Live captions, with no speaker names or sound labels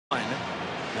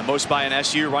The most by an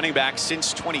SU running back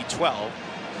since 2012.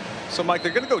 So, Mike,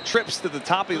 they're going to go trips to the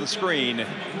top of the screen.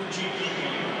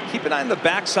 Keep an eye on the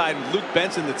backside with Luke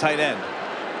Benson, the tight end.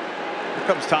 Here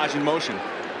comes Taj in motion.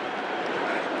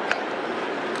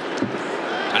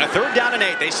 On a 3rd down and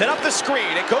 8, they set up the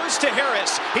screen. It goes to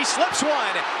Harris. He slips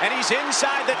one, and he's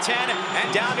inside the 10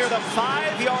 and down near the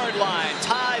 5-yard line.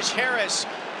 Taj Harris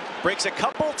breaks a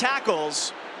couple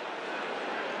tackles,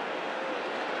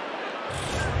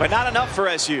 but not enough for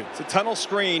SU. It's a tunnel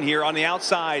screen here on the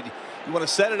outside. You want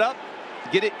to set it up,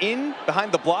 get it in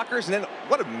behind the blockers, and then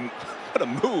what a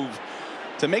move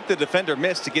to make the defender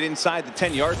miss to get inside the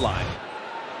 10-yard line.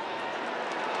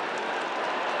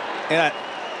 And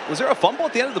was there a fumble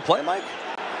at the end of the play, Mike?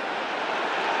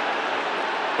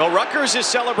 Well, Rutgers is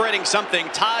celebrating something.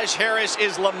 Taj Harris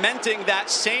is lamenting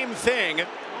that same thing.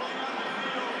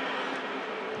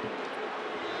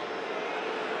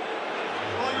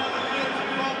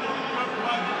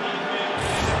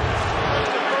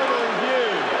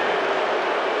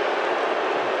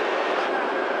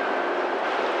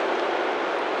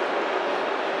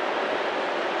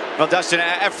 Well, Dustin,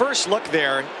 at first look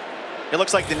there, it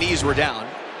looks like the knees were down.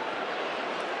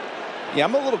 Yeah,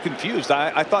 I'm a little confused.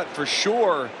 I thought for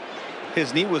sure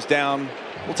his knee was down.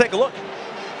 We'll take a look.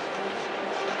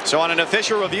 So on an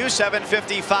official review,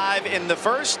 7:55 in the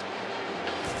first.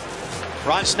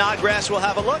 Ron Snodgrass will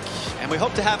have a look, and we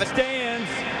hope to have it. Stands.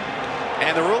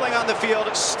 And the ruling on the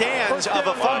field stands of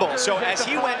a fumble. So as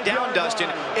he went down, Dustin,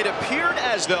 it appeared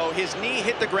as though his knee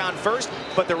hit the ground first,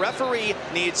 but the referee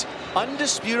needs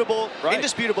indisputable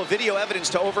video evidence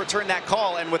to overturn that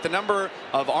call. And with the number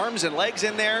of arms and legs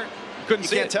in there, you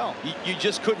can't tell. You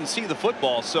just couldn't see the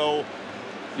football. So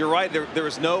you're right. There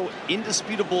was no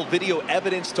indisputable video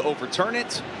evidence to overturn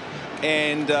it.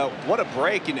 And what a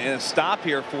break and a stop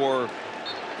here for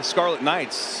the Scarlet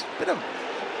Knights.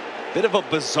 Bit of a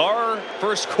bizarre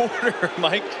first quarter,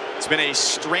 Mike. It's been a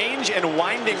strange and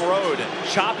winding road.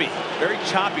 Choppy, very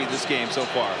choppy this game so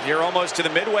far. You're almost to the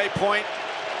midway point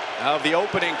of the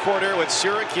opening quarter with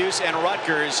Syracuse and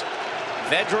Rutgers.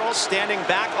 Vedral standing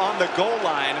back on the goal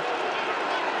line.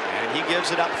 And he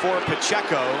gives it up for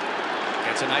Pacheco.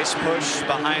 Gets a nice push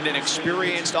behind an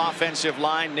experienced offensive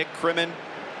line. Nick Crimmin,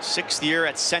 6th year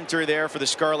at center there for the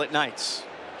Scarlet Knights.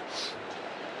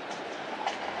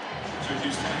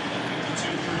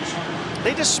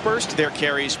 They dispersed their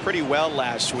carries pretty well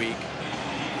last week.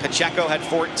 Pacheco had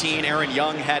 14, Aaron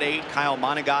Young had 8, Kyle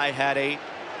Monagai had 8.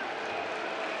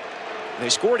 They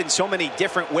scored in so many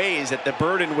different ways that the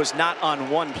burden was not on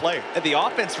one player. And the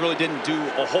offense really didn't do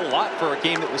a whole lot for a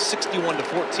game that was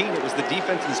 61-14. It was the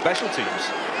defense and special teams.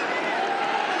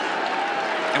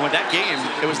 And with that game,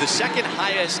 it was the 2nd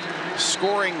highest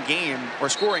scoring game or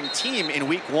scoring team in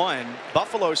week 1.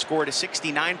 Buffalo scored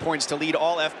 69 points to lead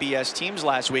all FBS teams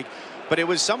last week. But it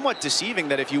was somewhat deceiving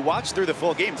that if you watch through the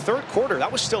full game, 3rd quarter,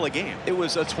 that was still a game. It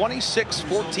was a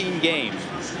 26-14 game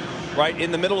right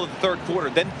in the middle of the 3rd quarter.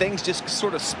 Then things just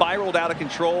sort of spiraled out of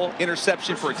control.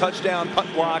 Interception for a touchdown,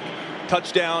 punt block,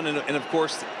 touchdown, and of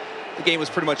course, the game was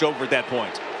pretty much over at that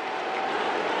point.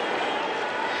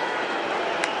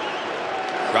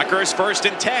 Rutgers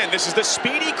 1st and 10. This is the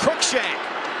speedy Crookshank.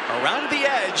 Around the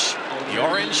edge, the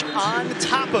orange on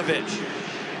top of it.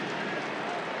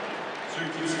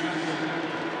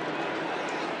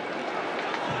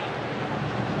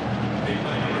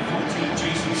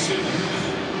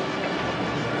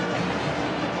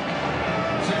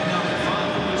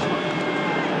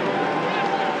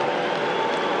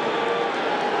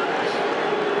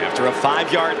 After a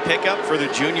 5-yard pickup for the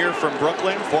junior from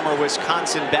Brooklyn, former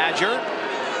Wisconsin Badger.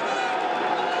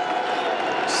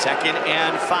 2nd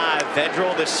and 5.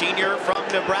 Vedral, the senior from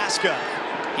Nebraska.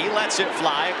 He lets it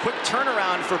fly. A quick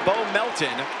turnaround for Bo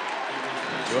Melton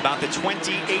to about the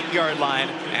 28-yard line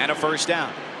and a 1st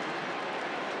down.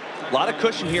 A lot of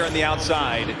cushion here on the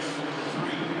outside.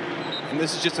 And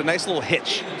this is just a nice little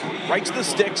hitch. Right to the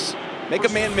sticks, make a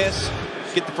man miss,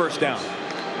 get the 1st down.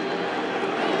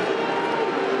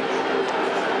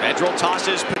 Vedral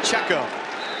tosses Pacheco.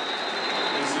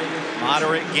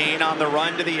 Moderate gain on the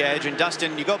run to the edge. And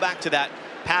Dustin, you go back to that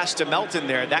pass to Melton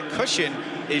there. That cushion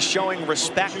is showing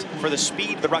respect for the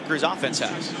speed the Rutgers offense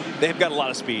has. They've got a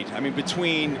lot of speed. I mean,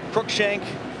 between Crookshank,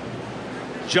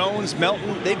 Jones,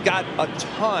 Melton, they've got a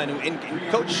ton. And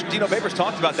Coach Dino Babers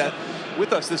talked about that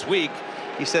with us this week.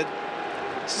 He said,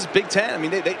 this is Big Ten. I mean,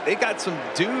 they got some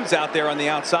dudes out there on the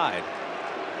outside.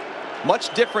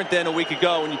 Much different than a week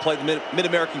ago when you played the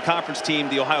Mid-American Conference team,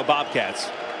 the Ohio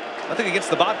Bobcats. Nothing against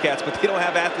the Bobcats, but they don't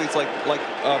have athletes like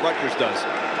Rutgers does.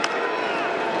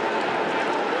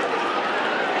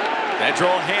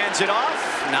 Vedral hands it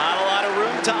off. Not a lot of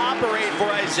room to operate for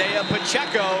Isaiah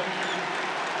Pacheco.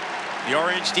 The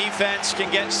Orange defense can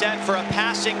get set for a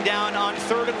passing down on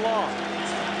 3rd and long.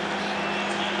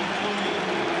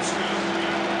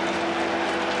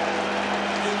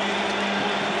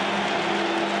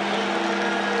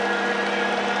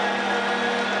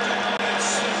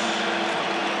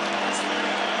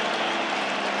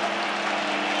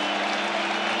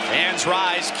 Fans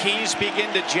rise, keys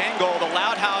begin to jangle. The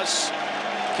Loud House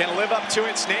can live up to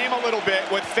its name a little bit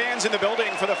with fans in the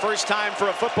building for the first time for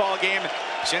a football game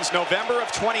since November of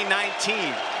 2019.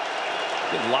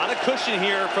 A lot of cushion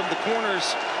here from the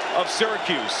corners of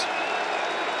Syracuse.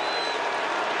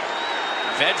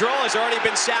 Vedral has already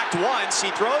been sacked once.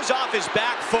 He throws off his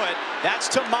back foot. That's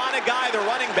to Monagai, the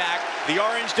running back. The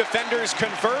Orange defenders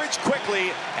converge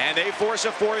quickly, and they force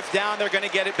a 4th down. They're going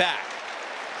to get it back.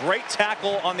 Great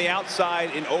tackle on the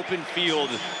outside in open field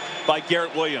by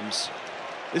Garrett Williams.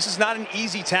 This is not an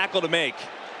easy tackle to make.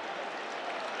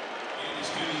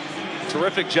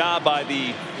 Terrific job by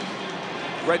the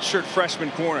redshirt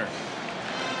freshman corner.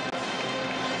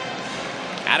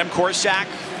 Adam Corsack,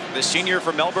 the senior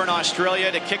from Melbourne, Australia,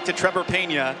 to kick to Trevor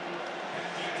Pena.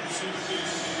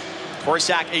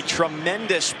 Corsack, a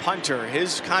tremendous punter.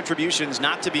 His contributions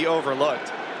not to be overlooked.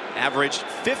 Averaged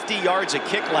 50 yards a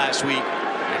kick last week,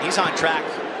 and he's on track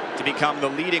to become the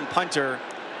leading punter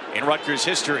in Rutgers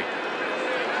history.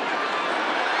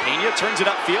 Pena turns it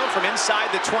upfield from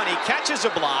inside the 20, catches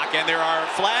a block, and there are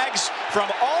flags from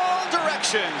all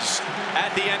directions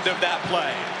at the end of that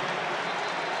play.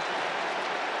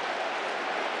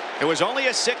 It was only a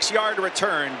 6-yard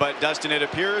return, but Dustin, it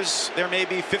appears there may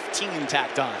be 15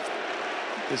 tacked on.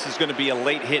 This is going to be a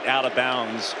late hit out of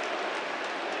bounds.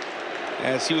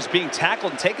 As he was being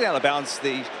tackled and taken out of bounds,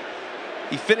 he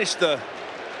finished the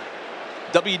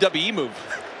WWE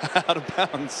move out of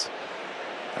bounds.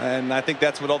 And I think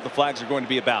that's what all the flags are going to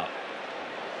be about.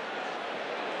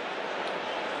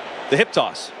 The hip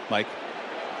toss, Mike.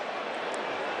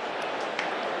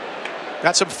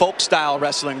 Got some folk style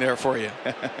wrestling there for you.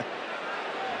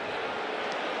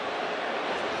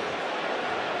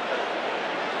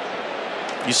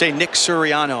 You say Nick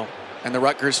Suriano, and the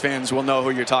Rutgers fans will know who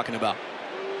you're talking about.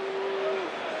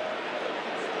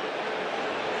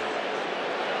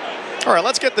 All right,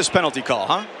 let's get this penalty call,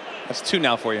 huh? That's 2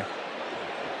 now for you.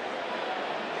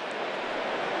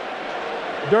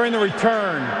 During the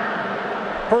return,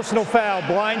 personal foul,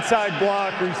 blindside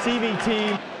block, receiving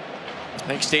team.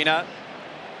 Thanks, Dana.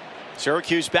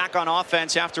 Syracuse back on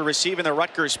offense after receiving the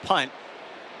Rutgers punt.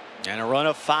 And a run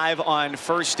of 5 on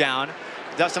 1st down.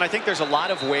 Dustin, I think there's a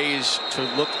lot of ways to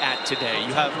look at today.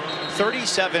 You have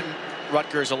 37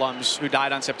 Rutgers alums who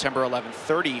died on September 11th,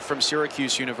 30 from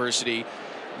Syracuse University.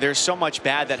 There's so much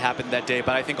bad that happened that day,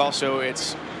 but I think also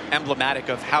it's emblematic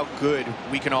of how good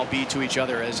we can all be to each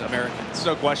other as Americans.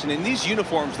 No question. And these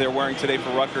uniforms they're wearing today for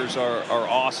Rutgers are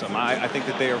awesome. I think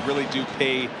that they really do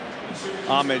pay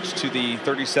homage to the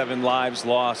 37 lives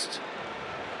lost.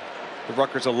 The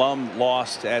Rutgers alum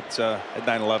lost at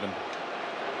 9/11.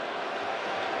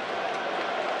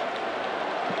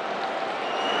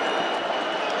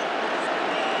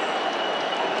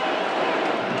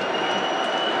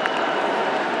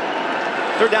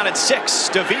 They're down at 6.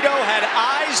 DeVito had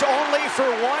eyes only for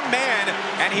one man,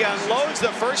 and he unloads the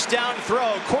 1st down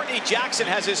throw. Courtney Jackson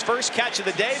has his first catch of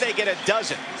the day. They get a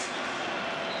dozen.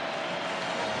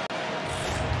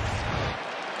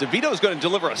 DeVito is going to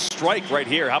deliver a strike right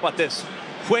here. How about this?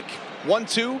 Quick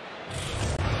 1-2,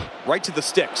 right to the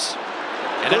sticks.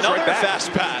 And another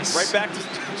fast pass. Right back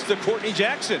to Courtney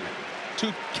Jackson.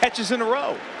 2 catches in a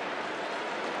row.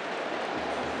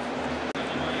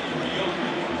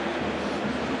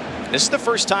 This is the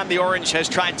first time the Orange has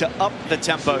tried to up the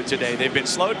tempo today. They've been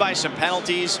slowed by some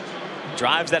penalties,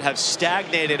 drives that have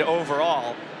stagnated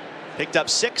overall. Picked up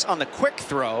 6 on the quick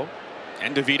throw,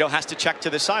 and DeVito has to check to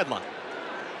the sideline.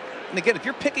 And again, if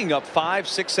you're picking up 5,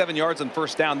 6, 7 yards on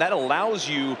 1st down, that allows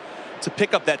you to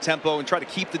pick up that tempo and try to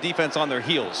keep the defense on their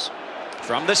heels.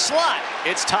 From the slot,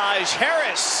 it's Taj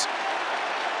Harris.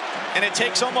 And it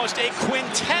takes almost a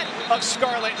quintet of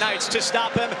Scarlet Knights to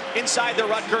stop him inside the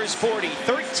Rutgers 40.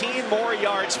 13 more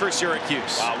yards for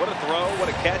Syracuse. Wow, what a throw, what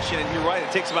a catch. And you're right,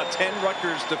 it takes about 10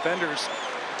 Rutgers defenders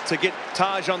to get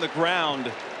Taj on the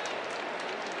ground.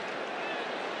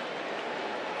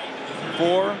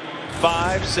 4,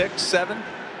 5, 6, 7.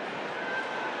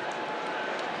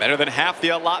 Better than half the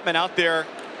allotment out there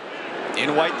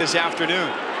in white this afternoon.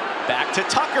 Back to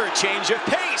Tucker, change of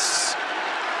pace.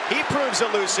 He proves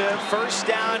elusive. 1st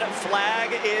down,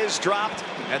 flag is dropped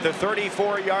at the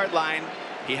 34-yard line.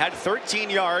 He had 13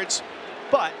 yards,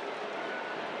 but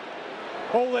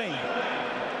Holding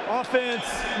Offense,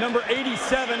 number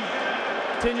 87,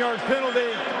 10-yard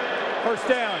penalty, first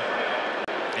down.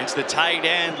 It's the tight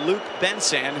end, Luke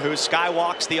Benson, who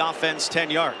skywalks the offense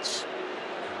 10 yards.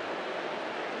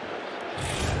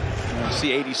 You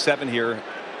see 87 here,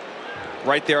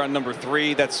 right there on number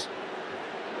 3. That's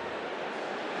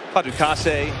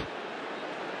Padukase.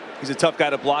 He's a tough guy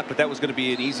to block, but that was going to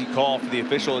be an easy call for the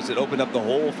official as it opened up the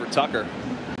hole for Tucker.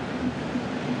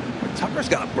 Tucker's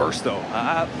got a burst, though.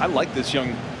 I like this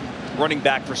young running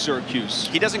back for Syracuse.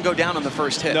 He doesn't go down on the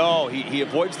first hit. No, he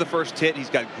avoids the first hit. He's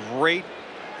got great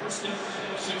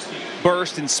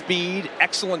burst and speed,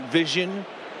 excellent vision.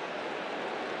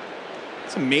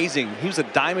 It's amazing. He was a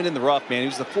diamond in the rough, man. He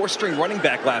was the 4th-string running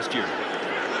back last year.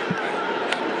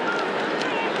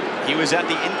 He was at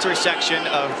the intersection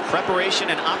of preparation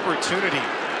and opportunity.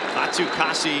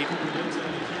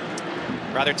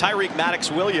 Tyreek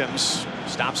Maddox-Williams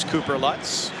stops Cooper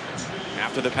Lutz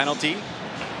after the penalty.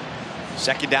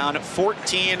 Second down,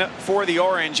 14 for the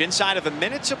Orange. Inside of a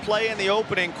minute to play in the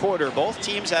opening quarter. Both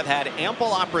teams have had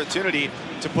ample opportunity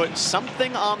to put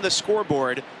something on the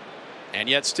scoreboard, and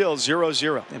yet still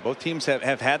 0-0. And both teams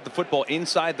have had the football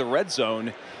inside the red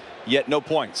zone, yet no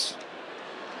points.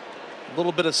 A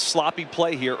little bit of sloppy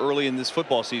play here early in this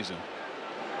football season.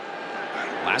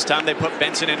 Last time they put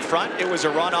Benson in front, it was a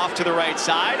run off to the right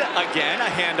side. Again, a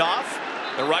handoff.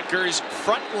 The Rutgers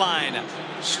front line.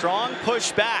 Strong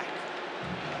push back.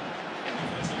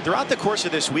 Throughout the course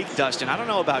of this week, Dustin, I don't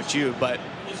know about you, but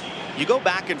you go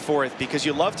back and forth because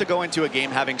you love to go into a game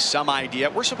having some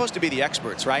idea. We're supposed to be the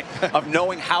experts, right? Of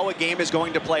knowing how a game is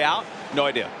going to play out. No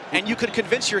idea. And you could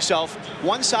convince yourself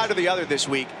one side or the other this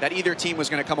week that either team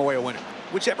was going to come away a winner.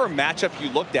 Whichever matchup you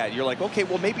looked at, you're like, okay,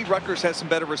 well, maybe Rutgers has some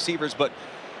better receivers, but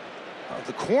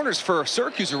the corners for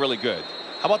Syracuse are really good.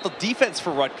 How about the defense for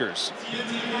Rutgers?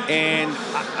 And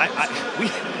we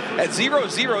at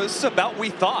 0-0, this is about we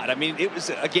thought. I mean, it was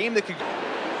a game that could.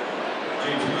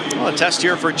 Well, a test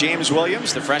here for James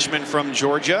Williams, the freshman from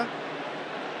Georgia,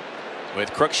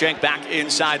 with Cruikshank back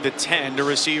inside the 10 to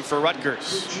receive for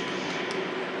Rutgers.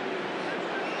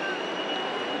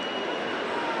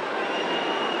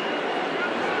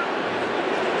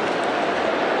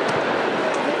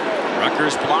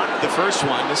 Rutgers blocked the first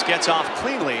one. This gets off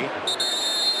cleanly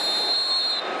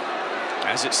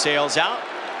as it sails out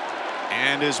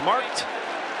and is marked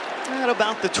at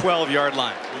about the 12-yard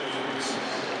line.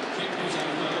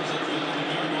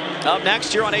 Up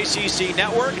next here on ACC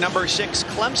Network, number 6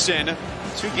 Clemson,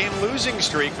 2-game losing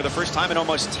streak for the first time in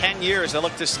almost 10 years. They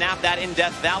look to snap that in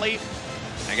Death Valley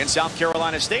against South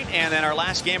Carolina State. And then our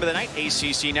last game of the night,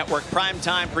 ACC Network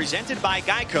Primetime, presented by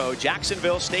Geico,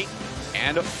 Jacksonville State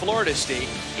and Florida State,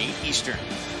 8 Eastern.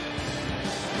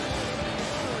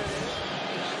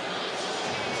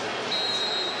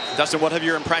 Dustin, what have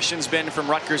your impressions been from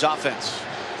Rutgers offense?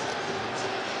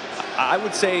 I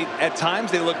would say at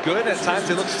times they look good, at times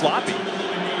they look sloppy.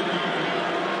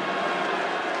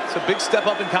 It's a big step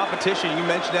up in competition. You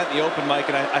mentioned that in the open, Mike,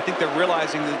 and I think they're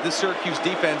realizing that this Syracuse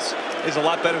defense is a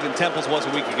lot better than Temple's was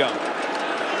a week ago.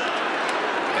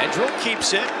 Vedral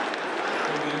keeps it.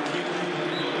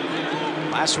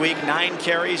 Last week, 9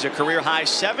 carries, a career high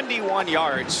 71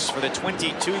 yards for the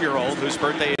 22-year-old whose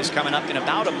birthday is coming up in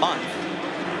about a month.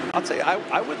 I'll tell you,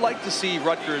 I would like to see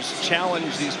Rutgers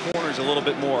challenge these corners a little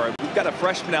bit more. We've got a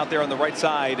freshman out there on the right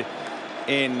side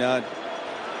in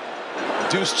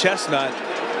Deuce Chestnut,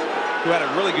 who had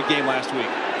a really good game last week.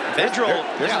 Vedral,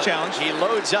 there's a challenge. He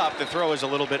loads up. The throw is a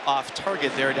little bit off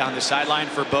target there down the sideline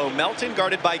for Bo Melton,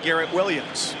 guarded by Garrett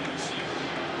Williams.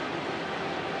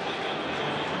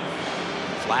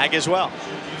 Flag as well.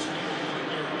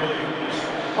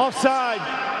 Offside.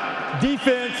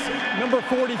 Defense, number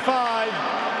 45.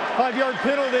 5-yard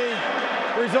penalty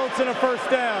results in a first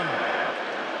down.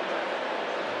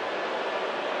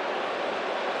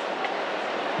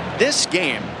 This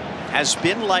game has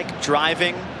been like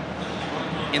driving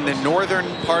in the northern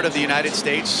part of the United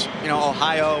States, you know,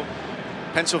 Ohio,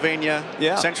 Pennsylvania,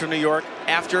 central New York,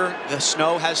 after the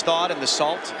snow has thawed and the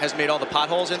salt has made all the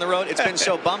potholes in the road. It's been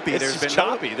so bumpy. There's been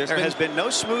choppy. There has been no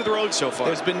smooth road so far.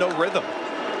 There's been no rhythm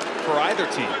for either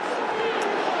team.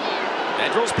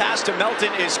 Vedral's pass to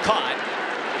Melton is caught.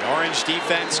 The Orange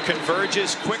defense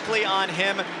converges quickly on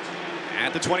him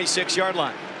at the 26-yard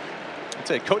line. I'd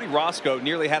say Cody Roscoe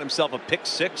nearly had himself a pick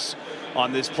 6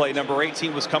 on this play. Number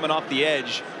 18 was coming off the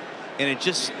edge, and it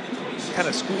just kind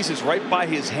of squeezes right by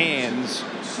his hands.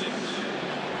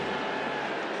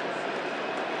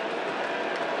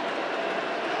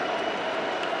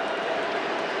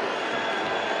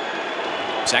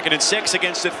 Second and 6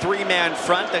 against a 3-man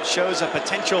front that shows a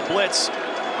potential blitz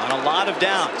on a lot of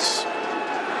downs.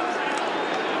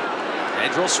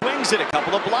 Vedral swings it, a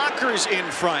couple of blockers in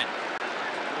front.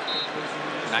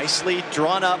 Nicely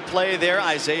drawn up play there.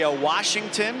 Isaiah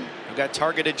Washington, who got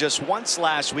targeted just once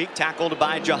last week, tackled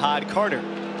by Jihad Carter.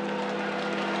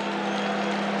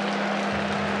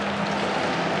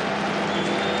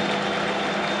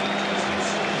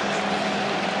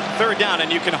 Third down,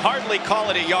 and you can hardly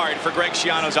call it a yard for Greg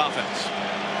Schiano's offense.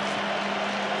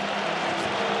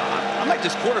 I might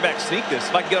just quarterback sneak this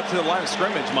if I can get up to the line of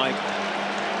scrimmage, Mike.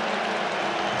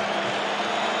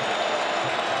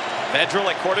 Vedral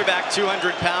at quarterback,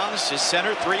 200 pounds. His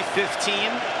center, 315.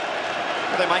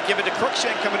 They might give it to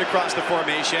Cruikshank coming across the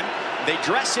formation. They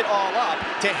dress it all up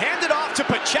to hand it off to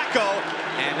Pacheco,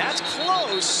 and that's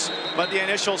close, but the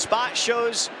initial spot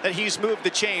shows that he's moved the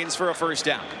chains for a first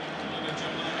down.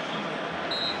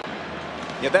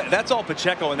 Yeah, that's all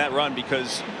Pacheco in that run,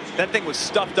 because that thing was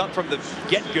stuffed up from the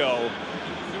get-go,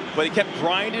 but he kept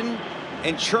grinding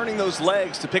and churning those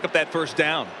legs to pick up that first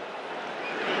down.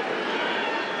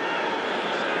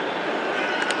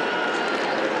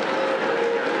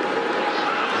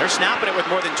 They're snapping it with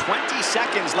more than 20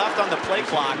 seconds left on the play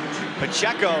clock.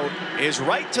 Pacheco is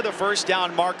right to the first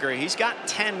down marker. He's got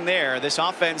 10 there. This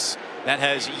offense that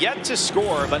has yet to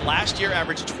score, but last year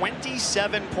averaged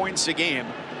 27 points a game.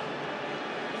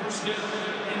 It's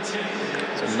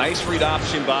a nice read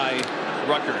option by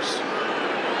Rutgers.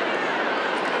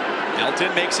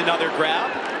 Melton makes another grab.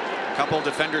 A couple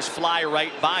defenders fly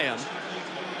right by him.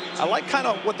 I like kind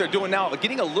of what they're doing now,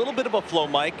 getting a little bit of a flow,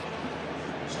 Mike.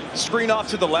 Screen off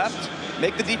to the left,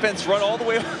 make the defense run all the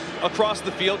way across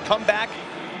the field, come back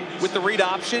with the read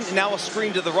option, and now a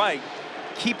screen to the right,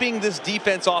 keeping this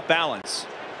defense off balance.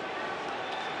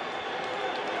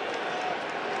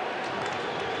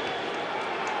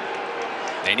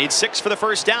 They need 6 for the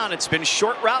first down. It's been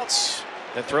short routes.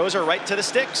 The throws are right to the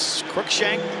sticks.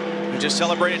 Cruikshank, who just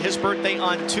celebrated his birthday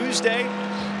on Tuesday.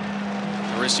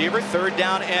 The receiver, third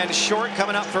down and short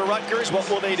coming up for Rutgers. What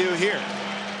will they do here?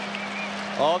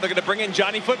 Oh, they're going to bring in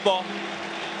Johnny Football.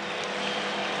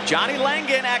 Johnny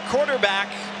Langan at quarterback.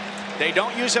 They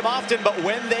don't use him often, but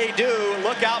when they do,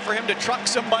 look out for him to truck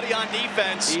somebody on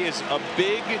defense. He is a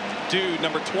big dude,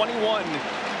 number 21.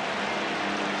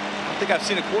 I think I've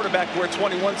seen a quarterback wear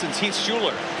 21 since Heath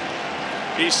Schuler.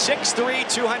 He's 6'3",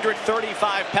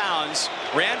 235 pounds.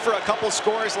 Ran for a couple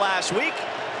scores last week,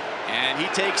 and he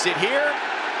takes it here.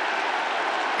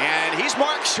 And he's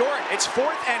marked short. It's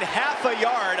 4th and half a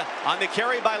yard on the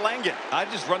carry by Langan.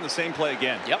 I'd just run the same play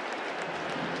again. Yep.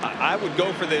 I would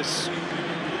go for this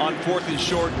on 4th and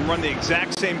short and run the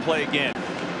exact same play again.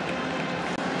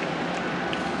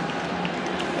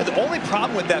 The only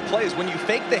problem with that play is when you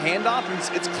fake the handoff,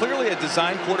 and it's clearly a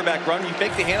design quarterback run. You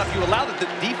fake the handoff, you allow the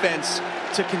defense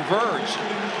to converge.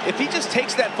 If he just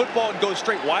takes that football and goes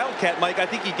straight wildcat, Mike, I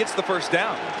think he gets the first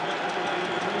down.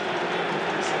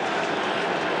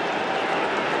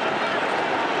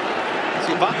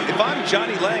 See, if I'm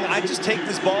Johnny Lang, I just take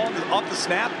this ball off the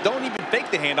snap, don't even fake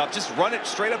the handoff, just run it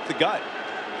straight up the gut.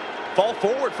 Fall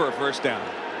forward for a first down.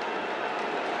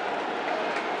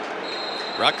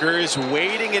 Rutgers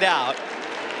waiting it out.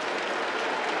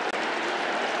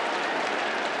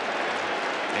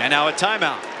 And now a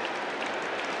timeout.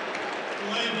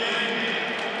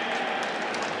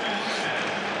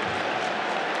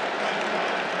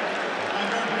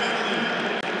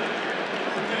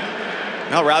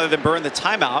 Now, rather than burn the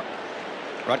timeout,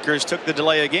 Rutgers took the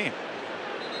delay of game.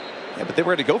 Yeah, but they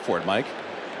were going to go for it, Mike.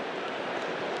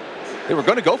 They were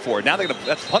going to go for it. Now they're going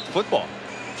to punt the football.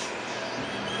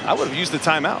 I would have used the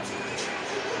timeout.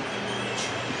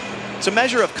 It's a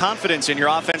measure of confidence in your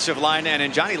offensive line and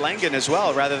in Johnny Langan as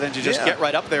well, rather than to just get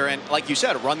right up there and, like you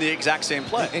said, run the exact same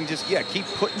play. And just, keep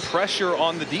putting pressure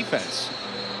on the defense.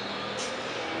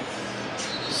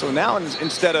 So now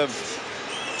instead of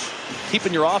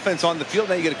keeping your offense on the field,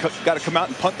 now you got to come out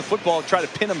and punt the football and try to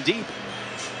pin them deep.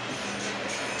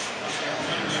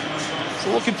 It's a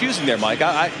little confusing there, Mike.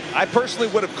 I personally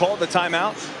would have called the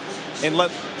timeout and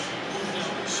let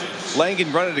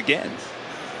Langan run it again.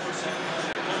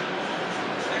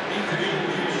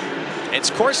 It's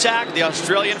Corsack, the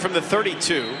Australian from the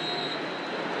 32.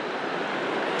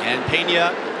 And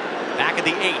Pena back at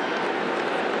the 8.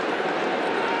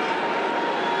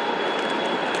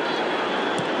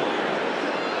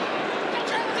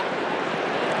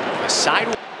 A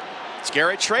side. It's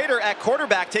Garrett Schrader at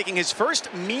quarterback, taking his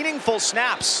first meaningful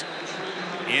snaps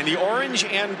in the orange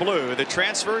and blue. The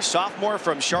transfer, sophomore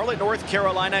from Charlotte, North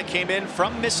Carolina, came in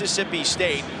from Mississippi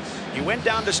State. He went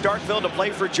down to Starkville to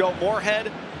play for Joe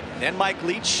Moorhead. Then Mike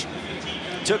Leach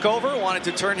took over, wanted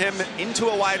to turn him into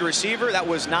a wide receiver. That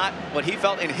was not what he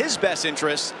felt in his best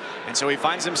interest, and so he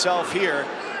finds himself here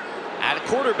at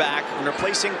quarterback and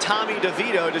replacing Tommy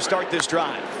DeVito to start this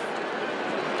drive.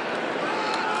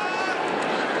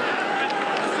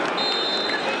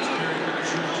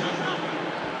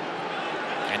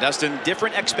 And Dustin,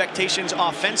 different expectations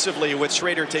offensively with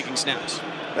Schrader taking snaps.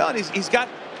 Well, and he's got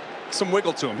some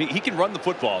wiggle to him. He can run the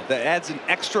football. That adds an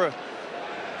extra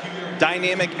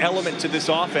dynamic element to this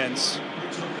offense.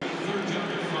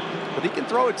 But he can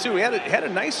throw it too. He had a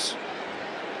nice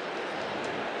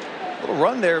little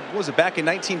run there. What was it, back in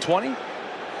 1920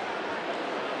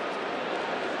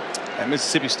 at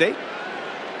Mississippi State?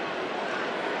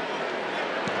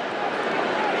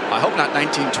 I hope not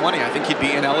 1920. I think he'd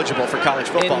be ineligible for college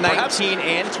football. In 19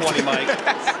 and 20, Mike.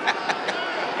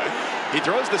 He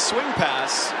throws the swing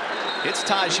pass. Hits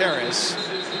Taj Harris.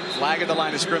 Flag at the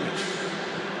line of scrimmage.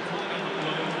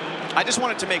 I just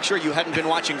wanted to make sure you hadn't been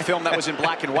watching film that was in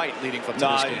black and white leading up to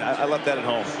this game. I left that at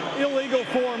home. Illegal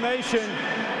formation.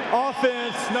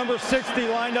 Offense, number 60,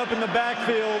 lined up in the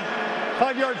backfield.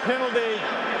 5-yard penalty,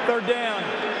 3rd down.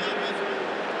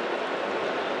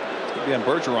 It's going to be on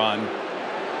Bergeron,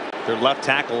 their left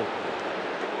tackle.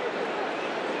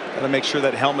 Got to make sure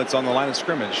that helmet's on the line of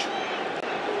scrimmage.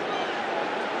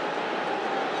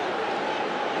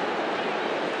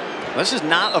 This is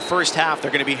not a first half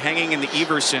they're going to be hanging in the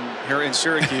Everson here in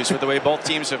Syracuse with the way both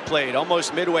teams have played.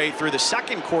 Almost midway through the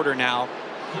second quarter now.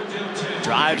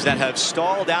 Drives that have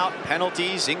stalled out,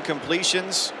 penalties,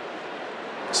 incompletions.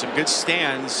 Some good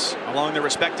stands along their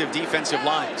respective defensive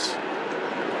lines.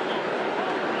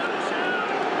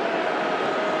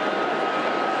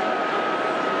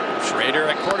 Schrader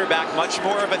at quarterback, much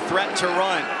more of a threat to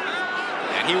run.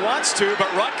 And he wants to,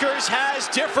 but Rutgers has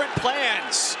different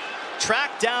plans.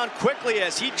 Tracked down quickly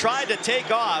as he tried to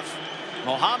take off.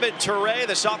 Mohamed Touré,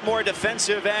 the sophomore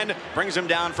defensive end, brings him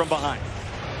down from behind.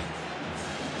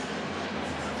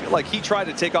 I feel like he tried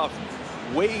to take off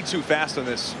way too fast on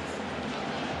this.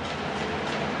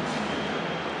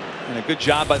 And a good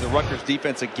job by the Rutgers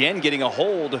defense again getting a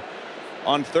hold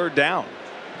on 3rd down.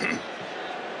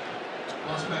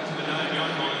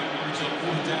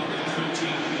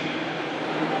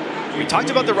 We talked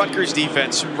about the Rutgers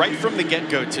defense right from the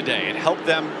get-go today. It helped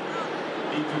them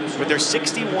with their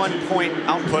 61-point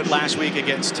output last week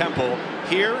against Temple.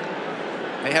 Here,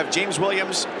 they have James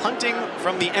Williams punting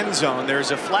from the end zone.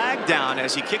 There's a flag down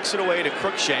as he kicks it away to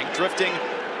Cruikshank, drifting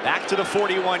back to the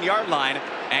 41-yard line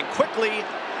and quickly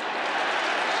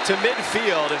to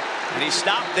midfield. And he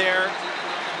stopped there.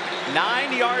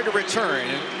 9-yard return.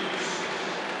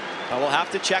 But we'll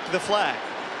have to check the flag.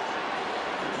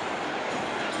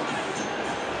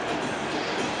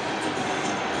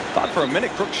 Thought for a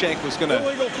minute Cruikshank was going to.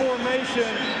 Illegal formation.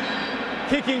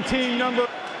 Kicking team number.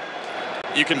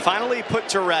 You can finally put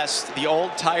to rest the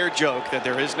old tired joke that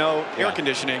there is no air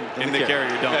conditioning in the Carrier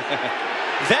Dome.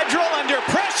 Vedral under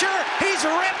pressure. He's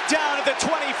ripped down at the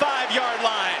 25-yard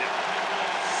line.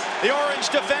 The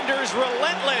Orange defenders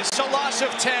relentless. A loss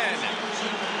of 10.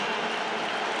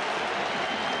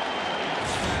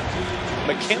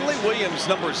 McKinley Williams,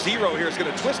 number 0 here, is going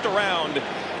to twist around,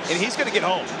 and he's going to get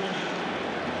home.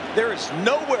 There is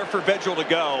nowhere for Vedral to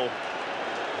go,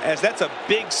 as that's a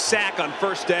big sack on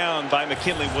 1st down by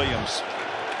McKinley Williams.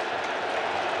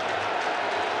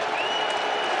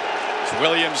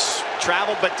 Williams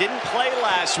traveled but didn't play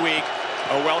last week.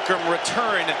 A welcome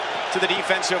return to the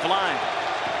defensive line.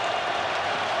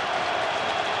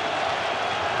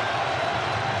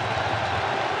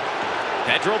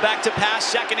 Vedral back to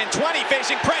pass, 2nd and 20,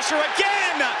 facing pressure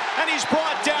again, and he's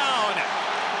brought down.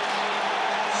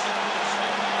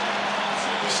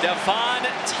 Stefan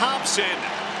Thompson,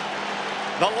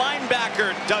 the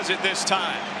linebacker, does it this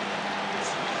time.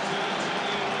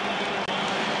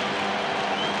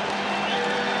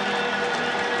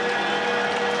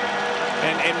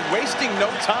 And wasting no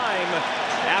time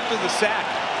after the sack.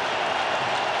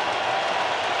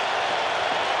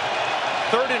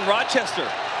 3rd and Rochester.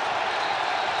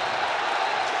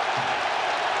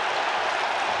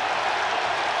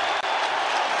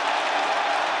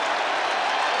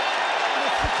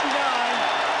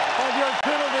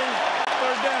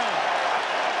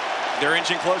 They're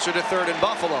inching closer to 3rd and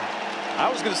Buffalo. I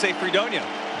was going to say Fredonia.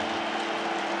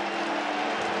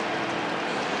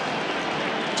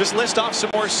 Just list off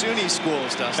some more SUNY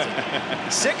schools, Dustin.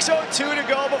 6:02 to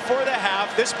go before the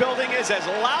half. This building is as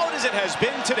loud as it has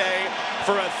been today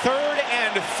for a 3rd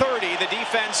and 30. The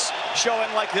defense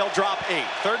showing like they'll drop 8.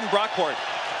 3rd and Brockport.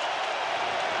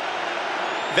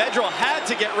 Vedral had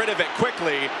to get rid of it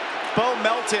quickly. Bo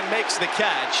Melton makes the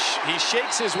catch. He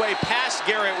shakes his way past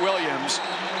Garrett Williams.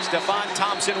 Stefan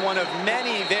Thompson, one of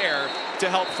many there to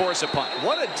help force a punt.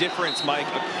 What a difference, Mike,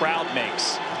 a crowd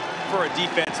makes. for a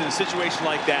defense in a situation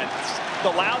like that.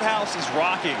 The loud house is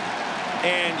rocking,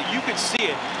 and you could see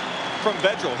it from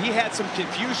Vedral. He had some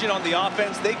confusion on the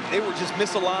offense. They were just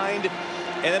misaligned.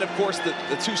 And then, of course, the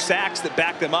 2 sacks that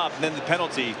backed them up, and then the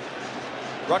penalty.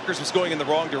 Rutgers was going in the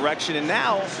wrong direction, and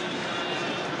now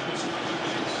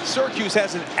Syracuse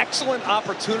has an excellent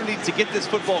opportunity to get this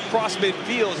football across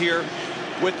midfield here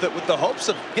with the hopes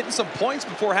of getting some points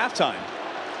before halftime.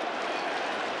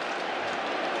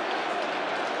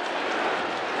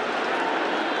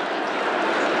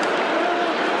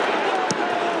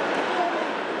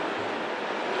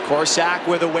 Corsack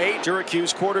with a wait.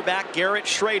 Syracuse quarterback Garrett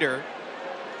Schrader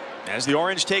as the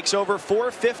Orange takes over.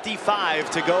 4:55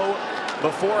 to go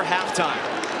before halftime.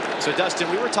 So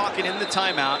Dustin, we were talking in the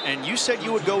timeout and you said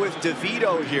you would go with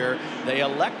DeVito here. They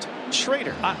elect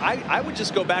Schrader. I would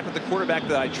just go back with the quarterback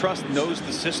that I trust knows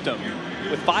the system.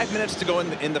 With 5 minutes to go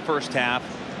in the first half,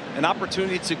 an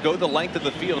opportunity to go the length of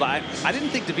the field. I didn't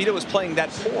think DeVito was playing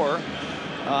that poor.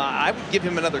 I would give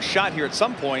him another shot here at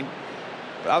some point.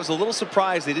 But I was a little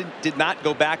surprised they did not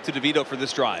go back to DeVito for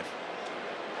this drive.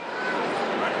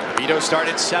 DeVito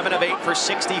started 7 of 8 for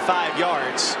 65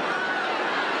 yards.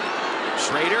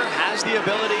 Schrader has the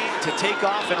ability to take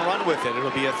off and run with it. It'll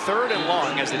be a 3rd and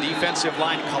long as the defensive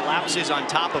line collapses on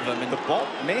top of him. And the ball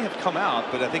may have come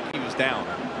out, but I think he was down.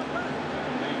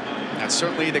 That's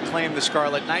certainly the claim the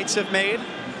Scarlet Knights have made,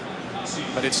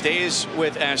 but it stays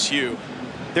with SU.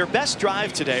 Their best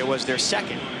drive today was their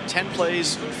second. 10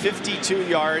 plays, 52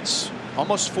 yards,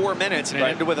 almost 4 minutes, and it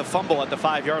ended with a fumble at the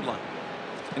 5-yard line.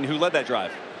 And who led that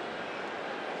drive?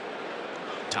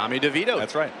 Tommy DeVito.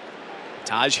 That's right.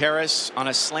 Taj Harris on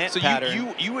a slant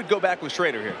pattern. You would go back with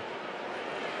Schrader here?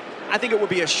 I think it would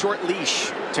be a short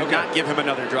leash to not give him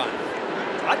another drive.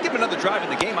 I'd give him another drive in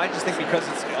the game. I just think because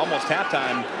it's almost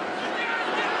halftime.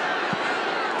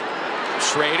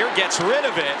 Schrader gets rid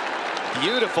of it.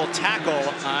 Beautiful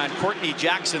tackle on Courtney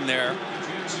Jackson there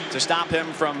to stop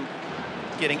him from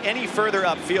getting any further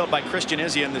upfield by Christian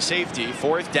Izzian, the safety.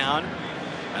 4th down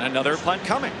and another punt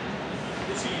coming.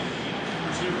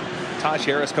 Taj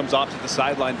Harris comes off to the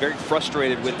sideline, very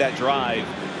frustrated with that drive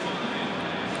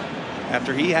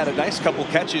after he had a nice couple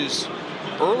catches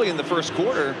early in the first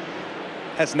quarter.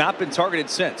 Has not been targeted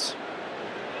since.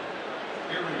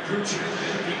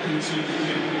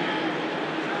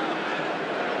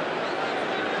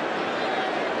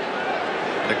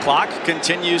 The clock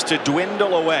continues to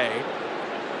dwindle away.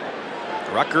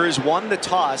 Rutgers won the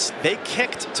toss. They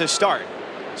kicked to start,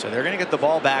 so they're going to get the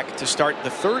ball back to start the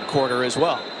 3rd quarter as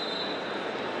well.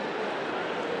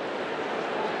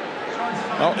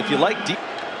 Well, if you like deep.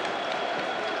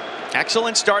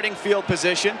 Excellent starting field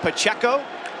position. Pacheco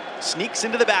sneaks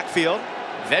into the backfield.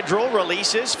 Vedral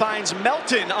releases, finds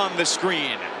Melton on the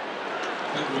screen.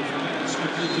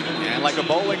 And like a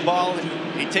bowling ball,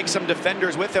 he takes some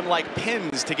defenders with him like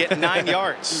pins to get 9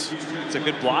 yards. It's a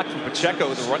good block from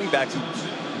Pacheco, the running back,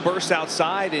 who bursts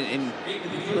outside and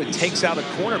really takes out a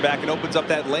cornerback and opens up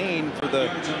that lane for the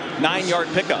 9-yard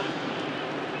pickup.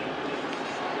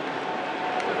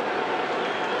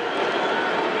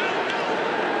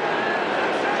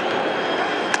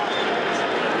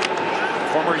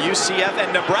 Former UCF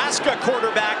and Nebraska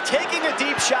quarterback taking a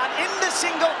deep shot into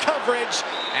single coverage,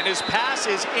 and his pass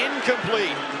is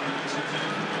incomplete.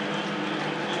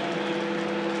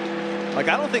 Like,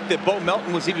 I don't think that Bo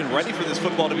Melton was even ready for this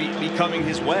football to be coming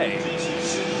his way.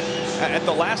 At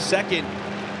the last second,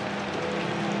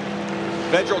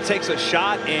 Vedral takes a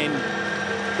shot, and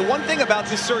the one thing about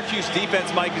this Syracuse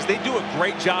defense, Mike, is they do a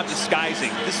great job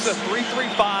disguising. This is a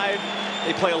 3-3-5.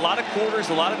 They play a lot of quarters,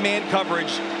 a lot of man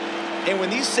coverage. And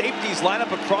when these safeties line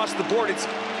up across the board, it's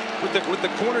with the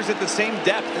corners at the same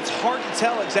depth. It's hard to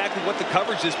tell exactly what the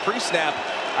coverage is pre-snap.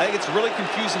 I think it's really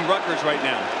confusing Rutgers right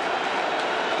now.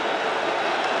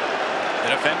 The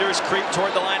defenders creep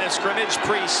toward the line of scrimmage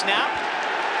pre-snap.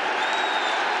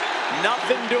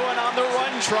 Nothing doing on the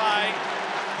run try.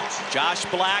 Josh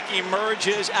Black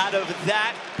emerges out of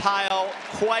that pile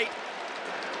quite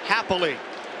happily.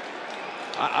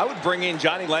 I would bring in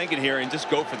Johnny Langan here and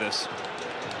just go for this.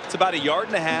 It's about 1.5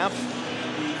 yards.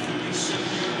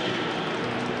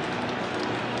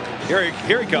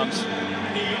 Here he comes.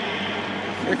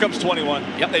 Here comes 21.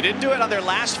 Yep, they didn't do it on their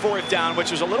last 4th down, which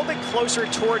was a little bit closer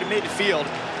toward midfield.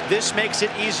 This makes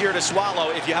it easier to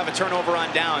swallow if you have a turnover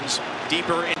on downs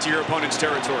deeper into your opponent's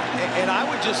territory. And I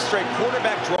would just straight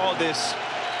quarterback draw this.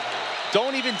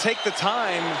 Don't even take the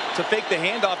time to fake the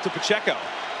handoff to Pacheco.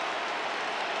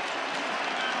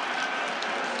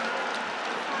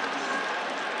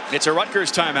 It's a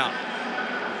Rutgers timeout.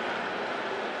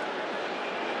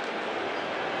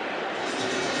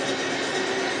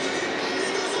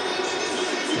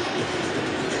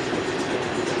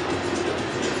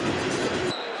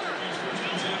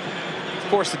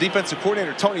 course, the defensive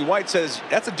coordinator, Tony White, says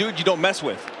that's a dude you don't mess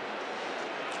with.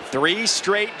 3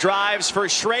 straight drives for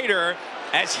Schrader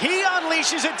as he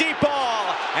unleashes a deep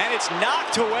ball, and it's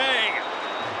knocked away.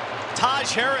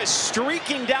 Taj Harris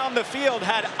streaking down the field,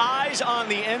 had eyes on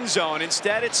the end zone.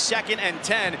 Instead, it's 2nd and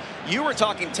 10. You were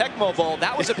talking Tecmo Bowl.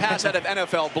 That was a pass out of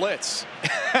NFL blitz.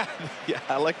 Yeah,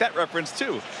 I like that reference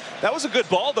too. That was a good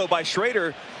ball though by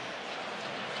Schrader.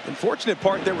 Unfortunate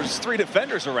part, there was 3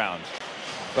 defenders around.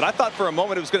 But I thought for a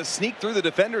moment it was going to sneak through the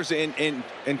defenders, and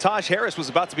Taj Harris was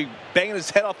about to be banging his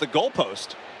head off the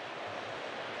goalpost.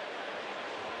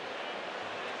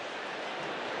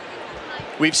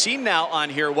 We've seen now on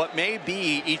here what may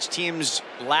be each team's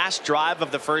last drive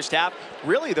of the first half.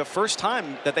 Really the first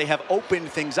time that they have opened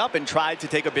things up and tried to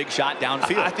take a big shot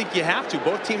downfield. I think you have to.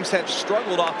 Both teams have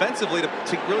struggled offensively to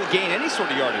really gain any sort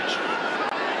of yardage.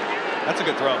 That's a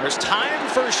good throw. There's time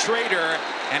for Schrader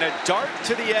and a dart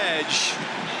to the edge.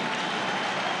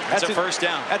 That's a first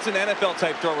down. That's an NFL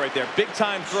type throw right there. Big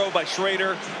time throw by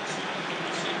Schrader.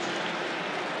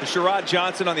 To Sherrod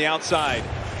Johnson on the outside.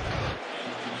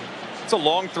 It's a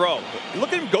long throw. But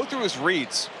look at him go through his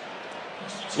reads.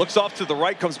 Looks off to the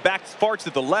right, comes back far to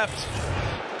the left.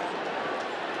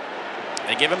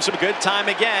 They give him some good time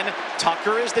again.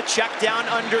 Tucker is the check down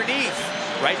underneath.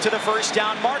 Right to the first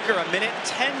down marker.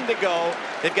 1:10 to go.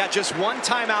 They've got just 1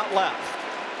 timeout left.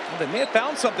 Well, they may have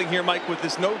found something here, Mike, with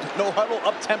this no huddle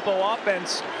up-tempo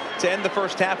offense to end the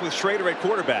first half with Schrader at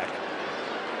quarterback.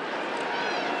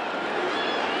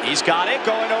 He's got it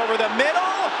going over the middle.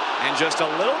 And just a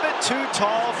little bit too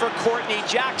tall for Courtney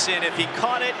Jackson. If he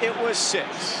caught it, it was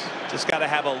 6. Just got to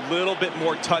have a little bit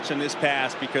more touch on this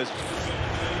pass because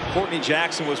Courtney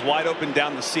Jackson was wide open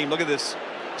down the seam. Look at this.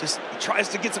 Just tries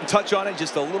to get some touch on it.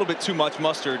 Just a little bit too much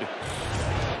mustard.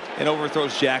 And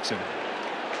overthrows Jackson.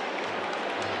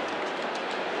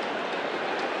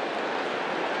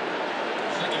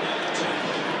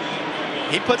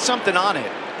 He put something on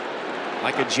it.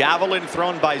 Like a javelin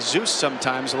thrown by Zeus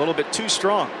sometimes, a little bit too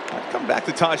strong. I'll come back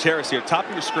to Taj Harris here. Top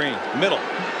of your screen. Middle.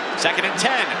 2nd and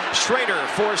 10. Schrader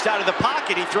forced out of the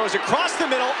pocket. He throws across the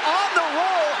middle on the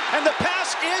roll, and the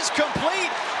pass is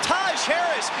complete. Taj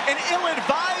Harris, an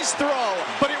ill-advised throw,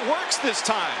 but it works this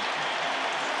time.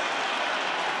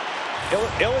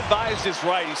 Ill-advised is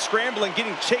right. He's scrambling,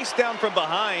 getting chased down from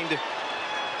behind.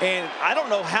 And I don't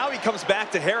know how he comes back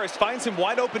to Harris. Finds him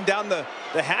wide open down the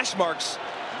hash marks.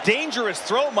 Dangerous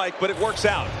throw, Mike, but it works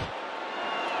out.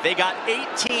 They got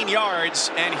 18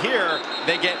 yards, and here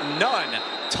they get none.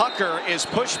 Tucker is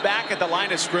pushed back at the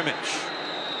line of scrimmage.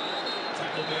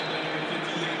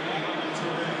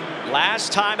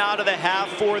 Last time out of the half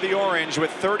for the Orange with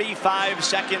 35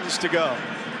 seconds to go.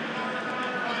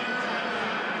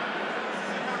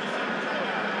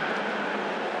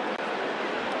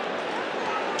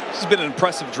 This has been an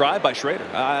impressive drive by Schrader.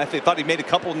 I thought he made a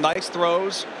couple nice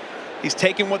throws. He's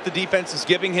taking what the defense is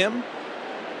giving him.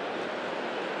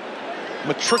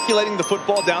 Matriculating the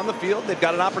football down the field. They've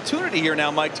got an opportunity here now,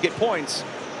 Mike, to get points.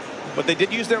 But they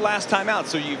did use their last timeout.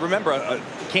 So you remember,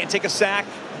 can't take a sack.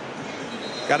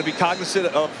 Got to be cognizant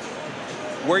of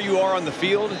where you are on the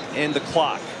field and the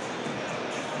clock.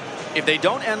 If they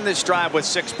don't end this drive with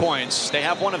 6 points, they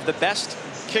have one of the best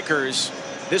kickers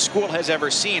this school has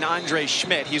ever seen, Andre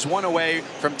Schmidt. He's 1 away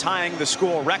from tying the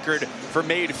school record for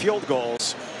made field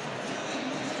goals.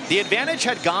 The advantage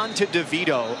had gone to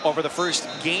DeVito over the first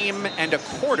game and a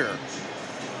quarter.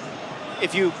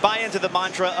 If you buy into the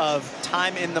mantra of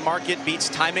time in the market beats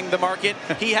timing the market,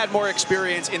 he had more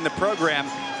experience in the program.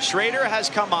 Schrader has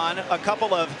come on a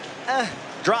couple of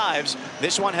drives.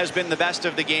 This one has been the best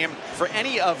of the game for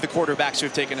any of the quarterbacks who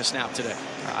have taken a snap today.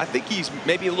 I think he's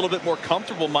maybe a little bit more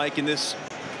comfortable, Mike, in this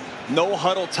no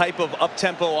huddle type of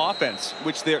up-tempo offense,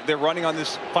 which they're running on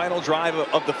this final drive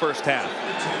of the first half.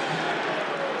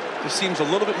 Just seems a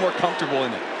little bit more comfortable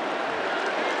in it.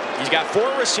 He's got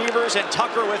 4 receivers and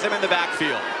Tucker with him in the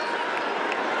backfield.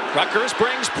 Rutgers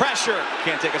brings pressure.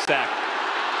 Can't take a sack.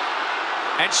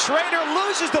 And Schrader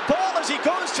loses the ball as he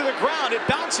goes to the ground. It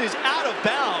bounces out of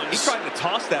bounds. He tried to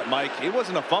toss that, Mike. It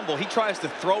wasn't a fumble. He tries to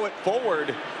throw it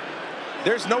forward.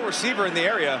 There's no receiver in the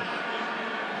area.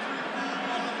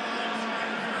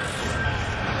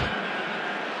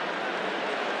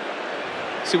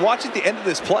 See, watch at the end of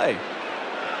this play.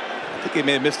 I think he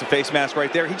may have missed a face mask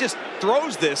right there. He just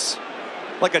throws this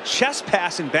like a chest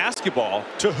pass in basketball.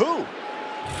 To who?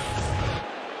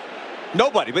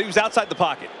 Nobody, but he was outside the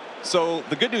pocket. So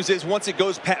the good news is once it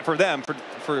goes for them,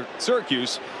 for